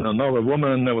husband and another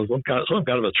woman. There was some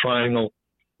kind of a triangle,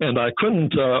 and I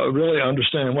couldn't really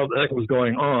understand what the heck was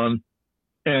going on.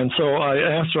 And so I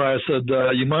asked her, I said,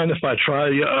 you mind if I try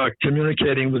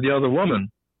communicating with the other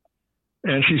woman?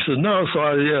 And she said, no. So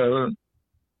I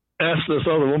asked this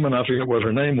other woman, I forget what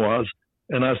her name was,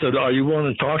 and I said, are you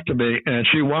willing to talk to me? And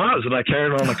she was, and I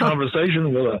carried on a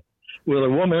conversation with a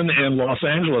woman in Los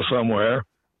Angeles somewhere,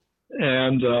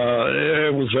 and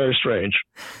it was very strange.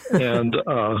 And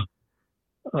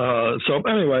so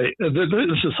anyway,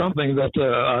 this is something that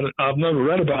I've never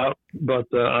read about, but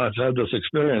I've had this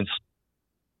experience.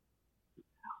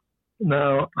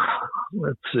 Now,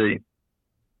 let's see.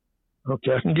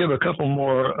 Okay, I can give a couple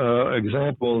more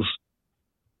examples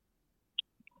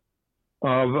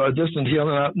of distant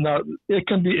healing. Now, it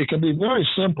can be very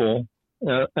simple,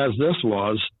 as this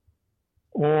was,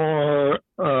 or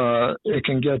it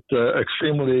can get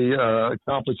extremely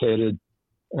complicated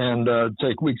and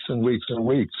take weeks and weeks and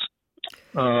weeks.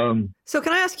 So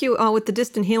can I ask you, with the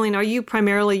distant healing, are you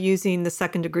primarily using the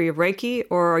second degree of Reiki,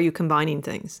 or are you combining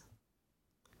things?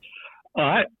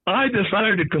 I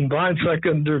decided to combine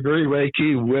second degree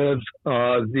Reiki with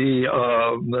the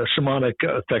shamanic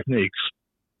techniques.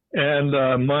 And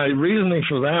my reasoning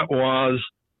for that was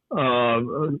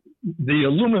the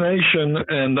illumination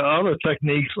and the other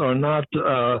techniques are not,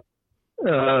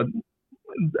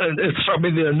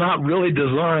 they're not really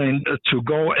designed to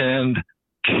go and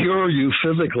cure you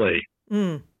physically.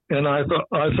 Mm. And I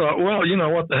thought, well, you know,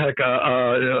 what the heck,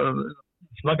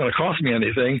 it's not going to cost me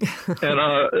anything.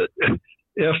 And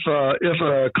if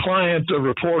a client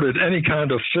reported any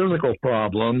kind of physical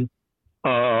problem,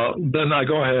 then I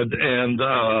go ahead and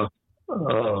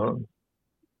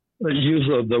use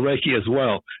the Reiki as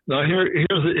well. Now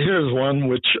here's one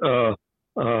which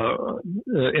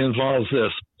involves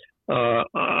this.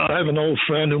 I have an old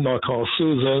friend whom I call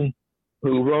Susan,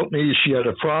 who wrote me she had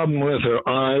a problem with her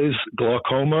eyes,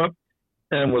 glaucoma,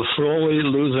 and was slowly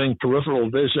losing peripheral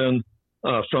vision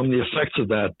from the effects of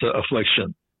that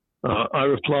affliction. I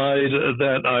replied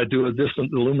that I do a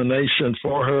distant illumination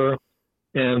for her,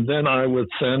 and then I would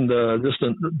send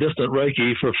distant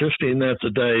Reiki for 15 minutes a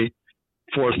day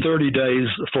for 30 days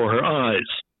for her eyes,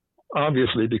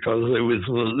 obviously because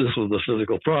this was a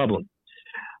physical problem.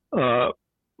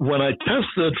 When I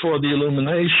tested for the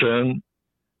illumination,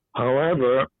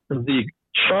 however, the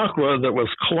chakra that was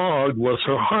clogged was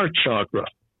her heart chakra,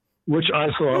 which I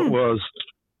thought was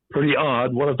pretty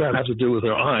odd. What does that have to do with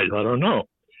her eyes? I don't know.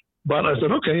 But I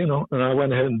said, okay, and I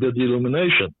went ahead and did the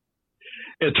illumination.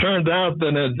 It turned out that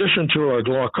in addition to her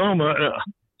glaucoma,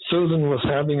 Susan was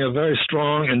having a very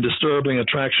strong and disturbing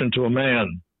attraction to a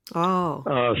man. Oh.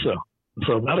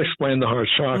 So that explained the heart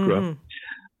chakra.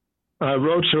 Mm-hmm. I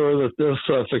wrote to her that this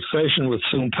fixation would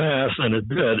soon pass, and it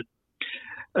did.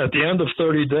 At the end of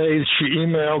 30 days, she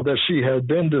emailed that she had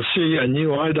been to see a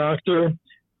new eye doctor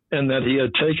and that he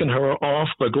had taken her off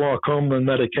the glaucoma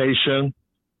medication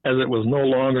as it was no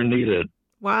longer needed.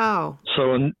 Wow.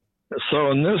 So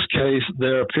So in this case,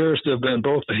 there appears to have been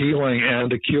both a healing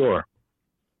and a cure.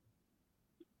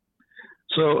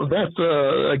 So that's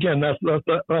a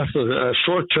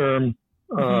short-term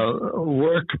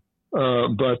work,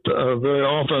 but very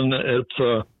often it's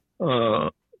a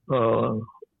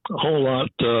whole lot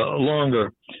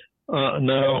longer.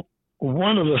 Now,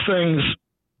 one of the things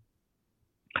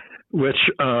which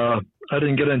I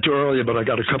didn't get into earlier, but I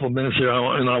got a couple of minutes here,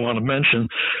 and I want to mention,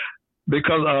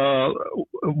 because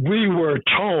we were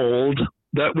told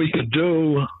that we could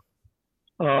do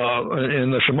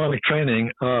in the shamanic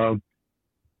training.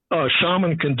 A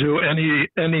shaman can do any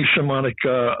shamanic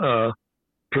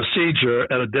procedure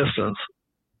at a distance.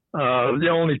 The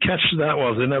only catch to that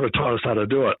was they never taught us how to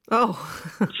do it. Oh.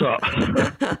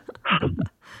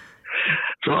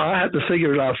 So I had to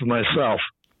figure it out for myself.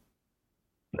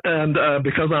 And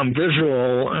because I'm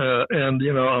visual and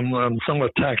I'm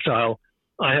somewhat tactile,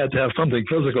 I had to have something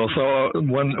physical. So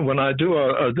when I do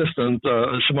a distant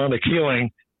shamanic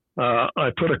healing, I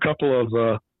put a couple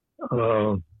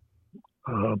of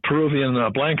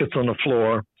Peruvian blankets on the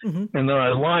floor, and then I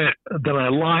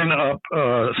line up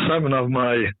 7 of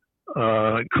my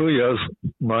kuyas,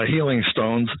 my healing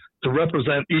stones, to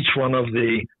represent each one of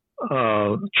the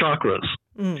chakras.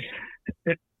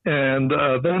 And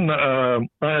then I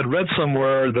had read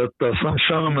somewhere that some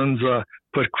shamans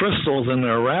put crystals in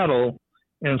their rattle,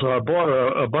 and so I bought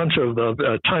a bunch of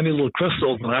tiny little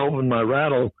crystals, and I opened my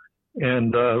rattle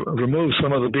and removed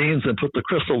some of the beans and put the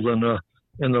crystals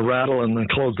in the rattle and then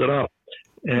closed it up.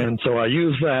 And so I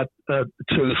used that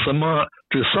to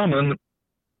summon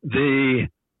the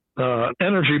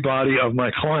energy body of my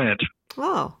client.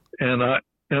 Oh. And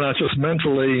I just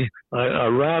mentally, I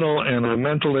rattle and I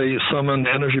mentally summon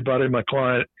the energy body of my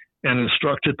client and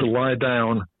instruct it to lie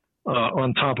down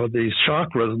on top of these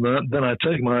chakras. And then I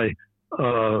take my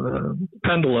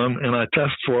pendulum and I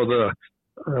test for the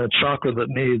chakra that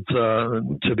needs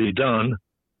to be done.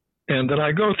 And then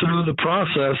I go through the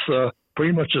process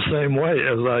pretty much the same way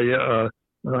as I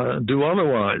do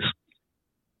otherwise.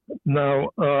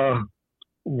 Now,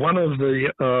 one of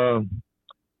the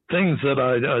things that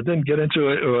I didn't get into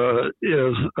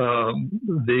is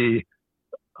the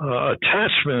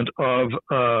attachment of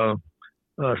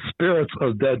spirits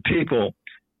of dead people.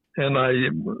 And I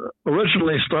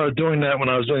originally started doing that when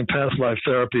I was doing past life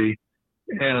therapy.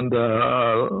 And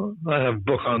I have a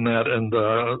book on that, and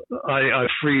I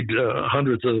freed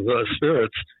hundreds of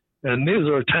spirits, and these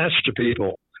are attached to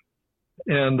people.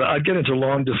 And I get into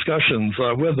long discussions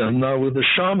with them. Now, with the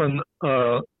shaman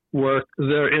work,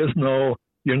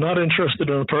 you're not interested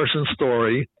in a person's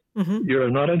story. You're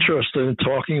not interested in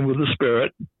talking with the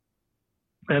spirit,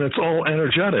 and it's all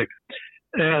energetic.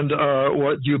 And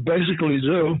what you basically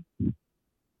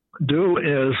do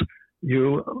is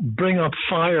you bring up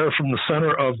fire from the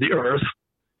center of the earth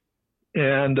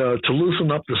and to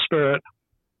loosen up the spirit.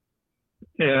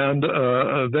 And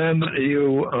then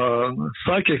you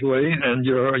psychically, and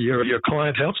your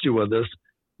client helps you with this,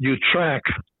 you track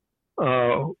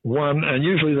one, and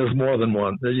usually there's more than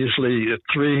one. There's usually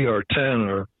 3 or 10,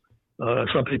 or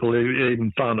some people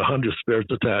even found 100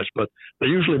 spirits attached, but they're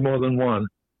usually more than one.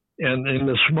 And in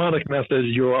the shamanic method,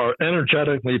 you are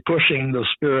energetically pushing the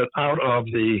spirit out of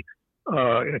the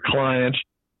client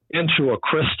into a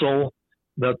crystal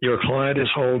that your client is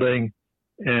holding,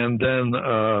 and then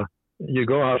you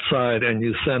go outside and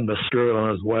you send the spirit on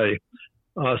his way.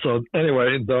 So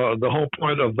anyway, the whole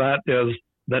point of that is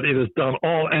that it is done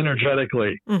all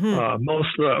energetically.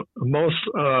 Most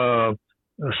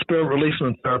spirit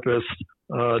releasement therapists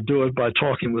do it by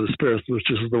talking with the spirits, which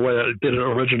is the way I did it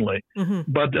originally.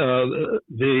 But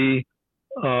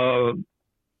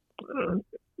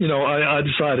I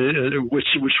decided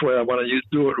which way I want to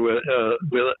do it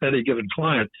with any given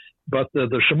client. But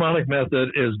the shamanic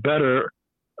method is better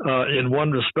in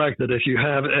one respect, that if you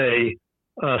have a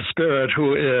spirit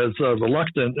who is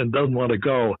reluctant and doesn't want to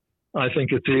go, I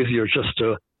think it's easier just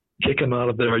to kick him out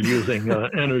of there using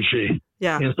energy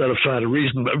instead of trying to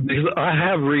reason. Because I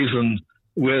have reasoned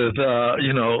with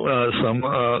some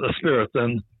spirits,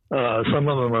 and some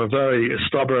of them are very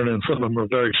stubborn and some of them are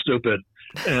very stupid.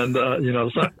 And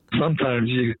sometimes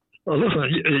you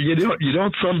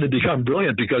don't suddenly become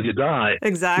brilliant because you die.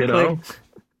 Exactly.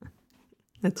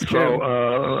 That's true.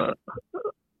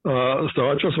 So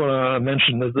I just want to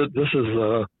mention that this is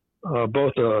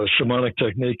both a shamanic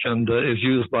technique and is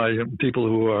used by people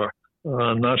who are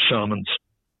not shamans.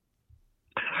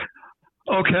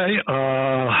 Okay.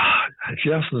 If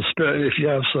you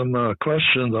have some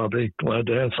questions, I'll be glad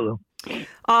to answer them.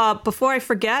 Before I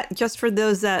forget, just for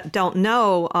those that don't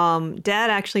know, Dad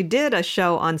actually did a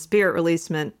show on spirit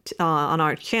releasement on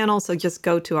our channel. So just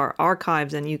go to our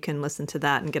archives and you can listen to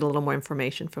that and get a little more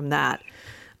information from that.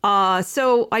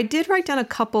 So I did write down a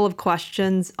couple of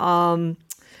questions.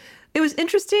 It was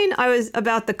interesting. I was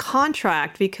about the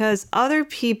contract because other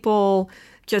people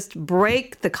just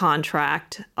break the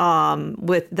contract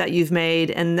with that you've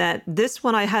made, and that this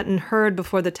one I hadn't heard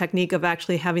before, the technique of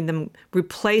actually having them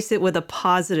replace it with a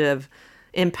positive,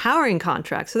 empowering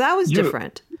contract. So that was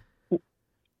different.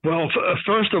 Well,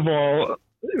 first of all,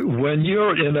 when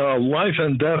you're in a life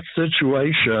and death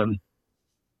situation,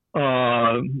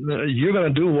 you're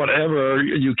going to do whatever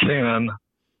you can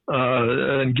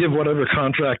and give whatever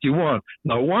contract you want.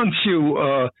 Now, once you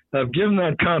have given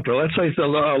that contract, let's say it's a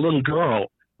little girl.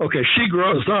 Okay, she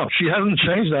grows up. She hasn't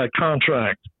changed that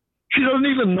contract. She doesn't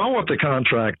even know what the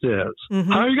contract is.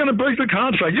 Mm-hmm. How are you going to break the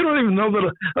contract? You don't even know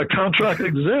that a contract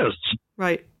exists.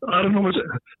 Right. I don't know what.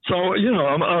 So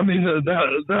I mean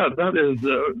that is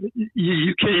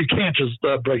you can't just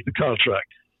break the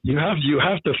contract. You have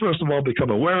to first of all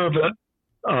become aware of it.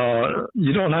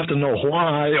 You don't have to know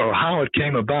why or how it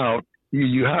came about.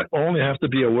 You only have to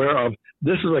be aware of,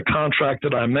 this is a contract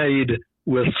that I made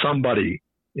with somebody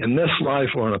in this life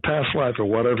or in a past life or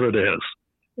whatever it is,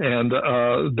 and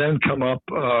then come up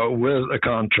with a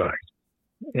contract.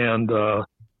 And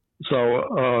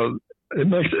so it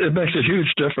makes a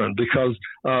huge difference because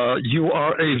you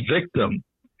are a victim.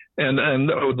 And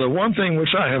the one thing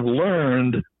which I have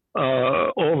learned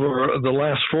over the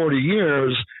last 40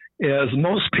 years is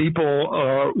most people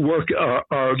are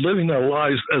living their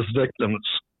lives as victims.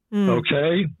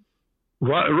 Okay,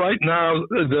 right now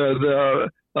the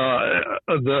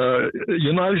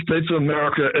United States of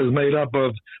America is made up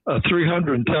of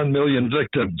 310 million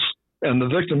victims, and the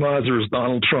victimizer is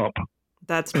Donald Trump.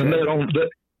 That's true. And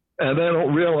they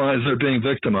don't realize they're being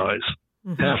victimized.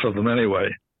 Mm-hmm. Half of them,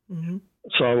 anyway. Mm-hmm.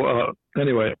 So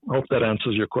anyway, I hope that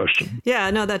answers your question.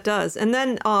 Yeah, no, that does. And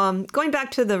then going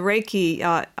back to the Reiki,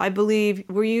 I believe,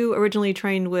 were you originally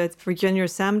trained with Virginia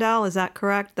Samdal? Is that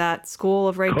correct? That school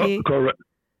of Reiki? Correct.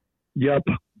 Yep.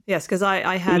 Yes, because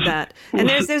I had that. And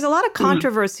there's a lot of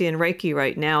controversy in Reiki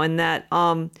right now in that,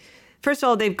 first of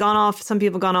all, they've gone off, some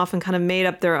people have gone off and kind of made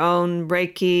up their own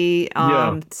Reiki.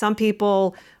 Some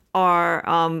people are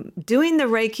doing the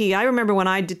Reiki. I remember when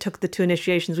I took the 2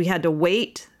 initiations, we had to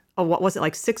wait. What was it,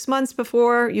 like 6 months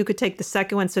before you could take the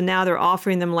second one? So now they're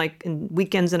offering them like in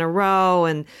weekends in a row,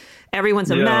 and everyone's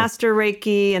a master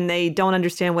Reiki, and they don't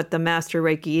understand what the master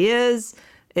Reiki is.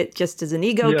 It just is an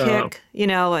ego kick,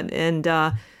 and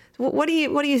what do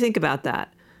you think about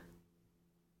that?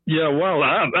 Yeah, well,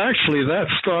 actually, that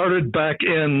started back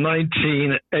in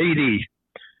 1980.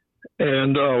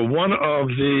 And one of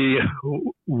the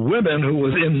women who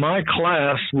was in my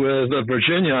class with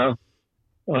Virginia,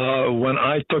 when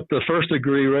I took the first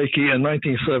degree Reiki in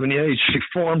 1978, she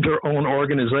formed her own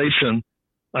organization.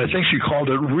 I think she called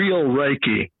it Real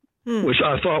Reiki, which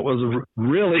I thought was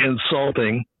really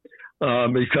insulting.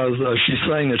 Because she's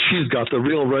saying that she's got the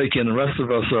real Reiki and the rest of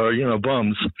us are,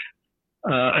 bums.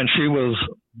 And she was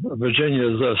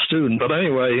Virginia's student. But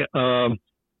anyway,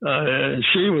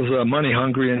 she was money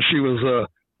hungry, and she was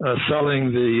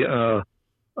selling the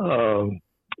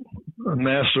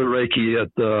master Reiki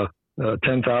at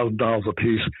 $10,000 a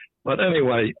piece. But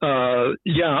anyway,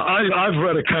 I've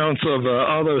read accounts of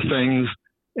other things,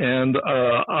 and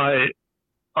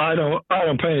I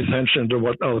don't pay attention to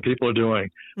what other people are doing.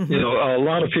 Mm-hmm. A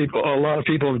lot of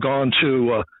people have gone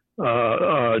to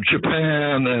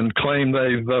Japan and claim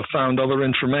they've found other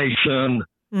information,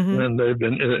 mm-hmm. and they've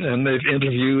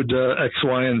interviewed X,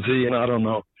 Y, and Z, and I don't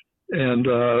know. And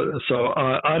so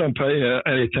I don't pay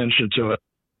any attention to it.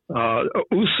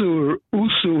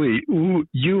 Usui,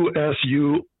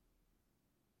 U-S-U-I,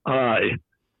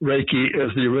 Reiki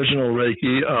is the original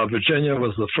Reiki. Virginia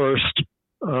was the first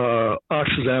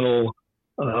Occidental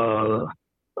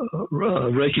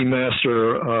Reiki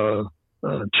master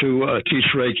to teach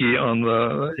Reiki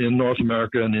in North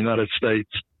America and the United States.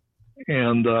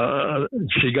 And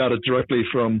she got it directly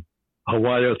from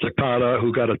Hawayo Takada,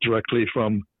 who got it directly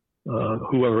from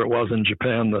whoever it was in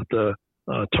Japan that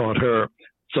taught her.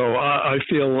 So I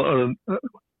feel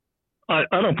I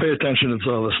don't pay attention to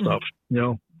some other stuff.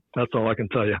 That's all I can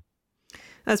tell you.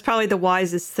 That's probably the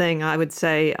wisest thing, I would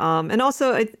say. And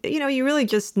also, you really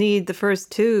just need the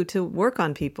first 2 to work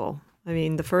on people. I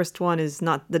mean, the first one is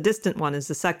not, the distant one is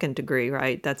the second degree,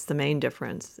 right? That's the main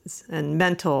difference. And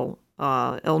mental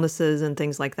illnesses and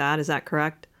things like that. Is that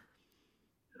correct?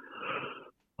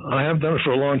 I have done it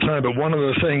for a long time, but one of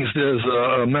the things is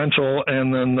mental,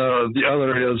 and then the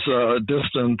other is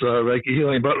distant Reiki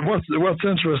healing. But what's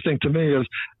interesting to me is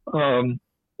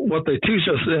what they teach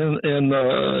us in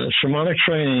shamanic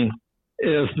training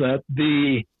is that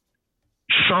the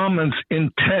shaman's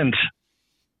intent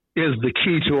is the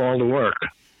key to all the work,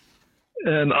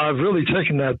 and I've really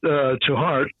taken that to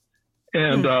heart.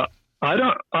 And I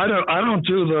don't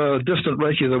do the distant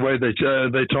Reiki the way they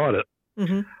taught it.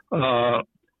 Mm-hmm.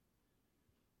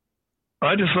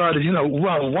 I decided,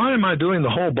 well, why am I doing the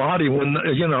whole body when,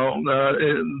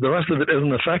 the rest of it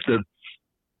isn't affected?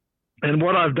 And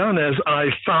what I've done is I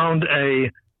found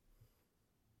a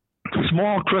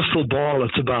small crystal ball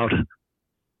that's about 1.5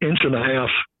 inches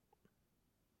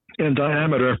in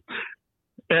diameter.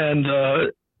 And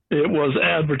it was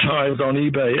advertised on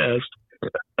eBay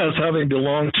as having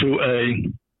belonged to a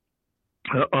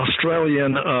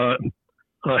Australian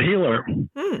healer.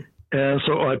 Mm. And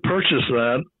so I purchased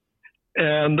that.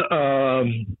 And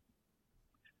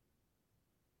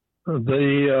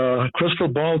the crystal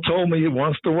ball told me it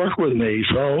wants to work with me.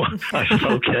 So I said,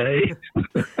 okay.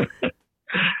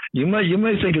 You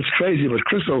may think it's crazy, but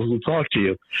crystals will talk to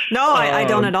you. No, I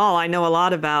don't at all. I know a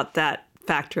lot about that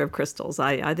factor of crystals.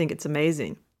 I think it's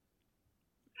amazing.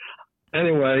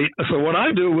 Anyway, so what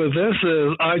I do with this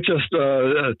is I just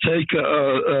take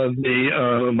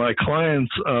my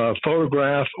client's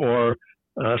photograph, or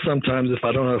sometimes if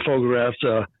I don't have photographs,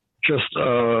 just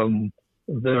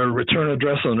their return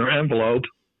address on their envelope,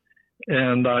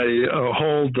 and I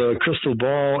hold the crystal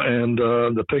ball and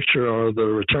the picture or the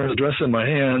return address in my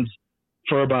hands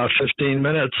for about 15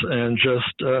 minutes and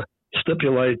just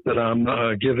stipulate that I'm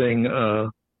giving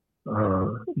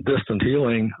distant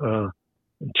healing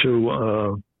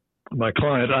to my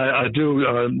client. I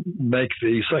do make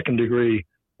the second degree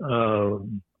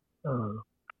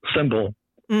symbol,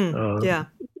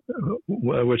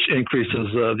 which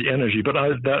increases the energy. But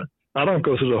I don't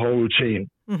go through the whole routine.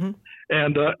 Mm-hmm.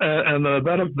 And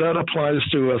that applies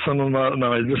to some of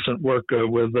my distant work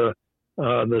with the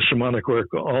shamanic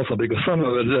work also, because some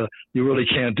of it you really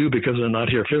can't do because they're not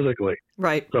here physically.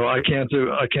 Right. So I can't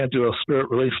do a spirit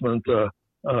releasement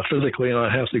physically, and I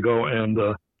have to go and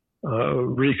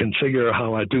reconfigure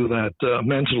how I do that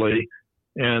mentally.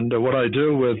 And what I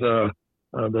do with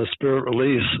the spirit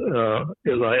release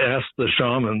is I ask the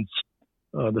shamans,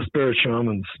 the spirit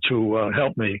shamans, to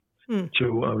help me to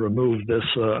remove this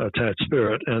attached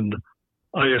spirit. And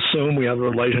I assume we have a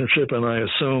relationship, and I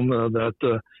assume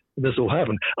that this will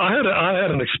happen. I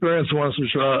had an experience once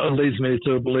which leads me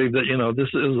to believe that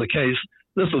this is the case.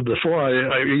 This was before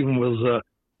I even was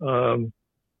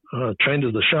trained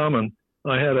as a shaman.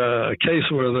 I had a case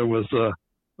where there was a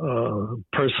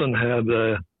person had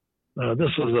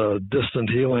this was a distant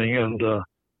healing, and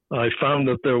I found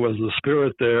that there was a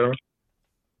spirit there,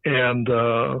 and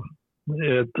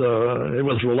it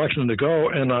was reluctant to go,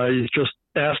 and I just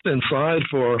asked inside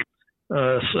for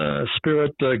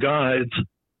spirit guides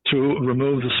to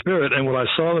remove the spirit. And what I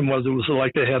saw them was, it was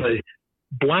like they had a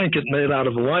blanket made out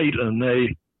of light, and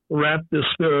they wrapped this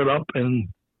spirit up in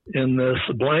this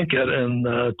blanket and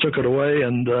took it away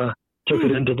and took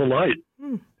it into the light.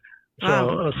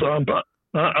 Wow. So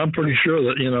I'm pretty sure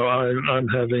that I'm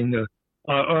having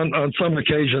on some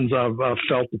occasions I've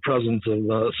felt the presence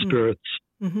of spirits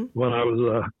when I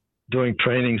was doing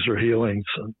trainings or healings.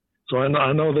 So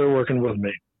I know they're working with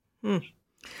me.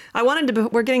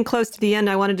 We're getting close to the end.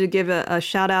 I wanted to give a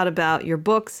shout out about your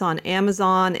books on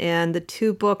Amazon, and the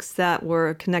 2 books that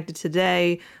were connected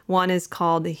today. One is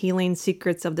called The Healing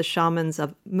Secrets of the Shamans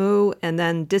of Mu, and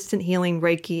then Distant Healing,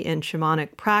 Reiki, and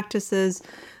Shamanic Practices.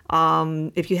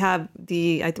 If you have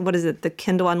the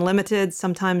Kindle Unlimited,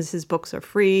 sometimes his books are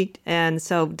free, and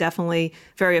so definitely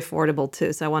very affordable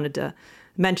too. So I wanted to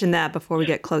mention that before we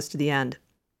get close to the end.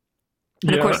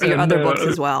 And of course, your other books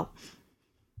as well.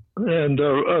 And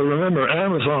remember,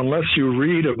 Amazon lets you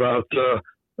read about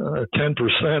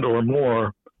 10% or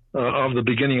more of the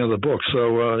beginning of the book,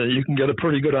 so you can get a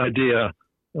pretty good idea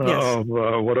of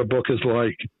what a book is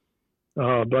like.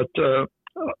 But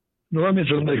let me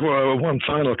just make one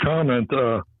final comment.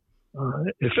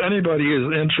 If anybody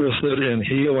is interested in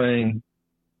healing,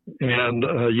 and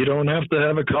you don't have to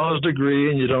have a college degree,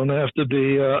 and you don't have to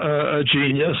be a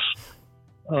genius,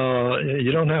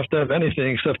 you don't have to have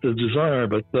anything except a desire.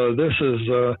 But this is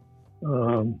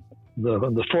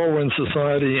the Four Winds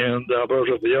Society and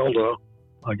Alberto Villoldo.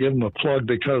 I give him a plug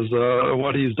because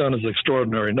what he's done is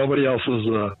extraordinary. Nobody else has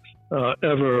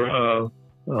ever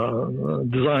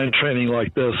designed training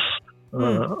like this,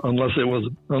 unless it was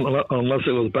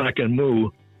back in Mu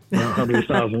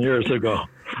 100,000 years ago.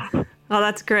 Oh,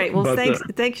 that's great. Well, But,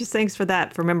 thanks for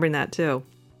that, for remembering that too.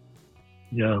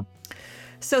 Yeah.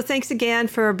 So thanks again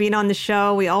for being on the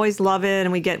show. We always love it,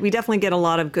 and we definitely get a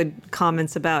lot of good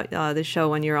comments about the show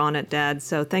when you're on it, Dad.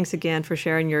 So thanks again for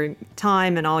sharing your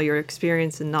time and all your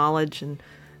experience and knowledge, and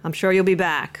I'm sure you'll be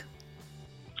back.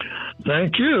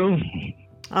 Thank you.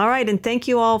 All right, and thank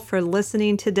you all for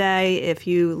listening today. If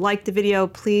you liked the video,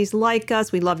 please like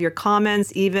us. We love your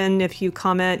comments. Even if you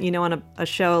comment, on a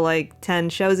show like 10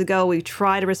 shows ago, we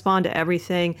try to respond to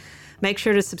everything. Make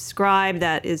sure to subscribe.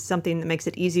 That is something that makes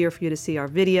it easier for you to see our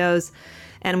videos.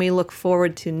 And we look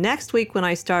forward to next week when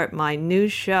I start my new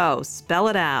show, Spell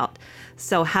It Out.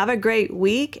 So have a great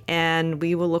week, and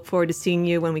we will look forward to seeing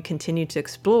you when we continue to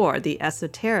explore the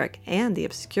esoteric and the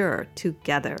obscure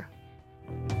together.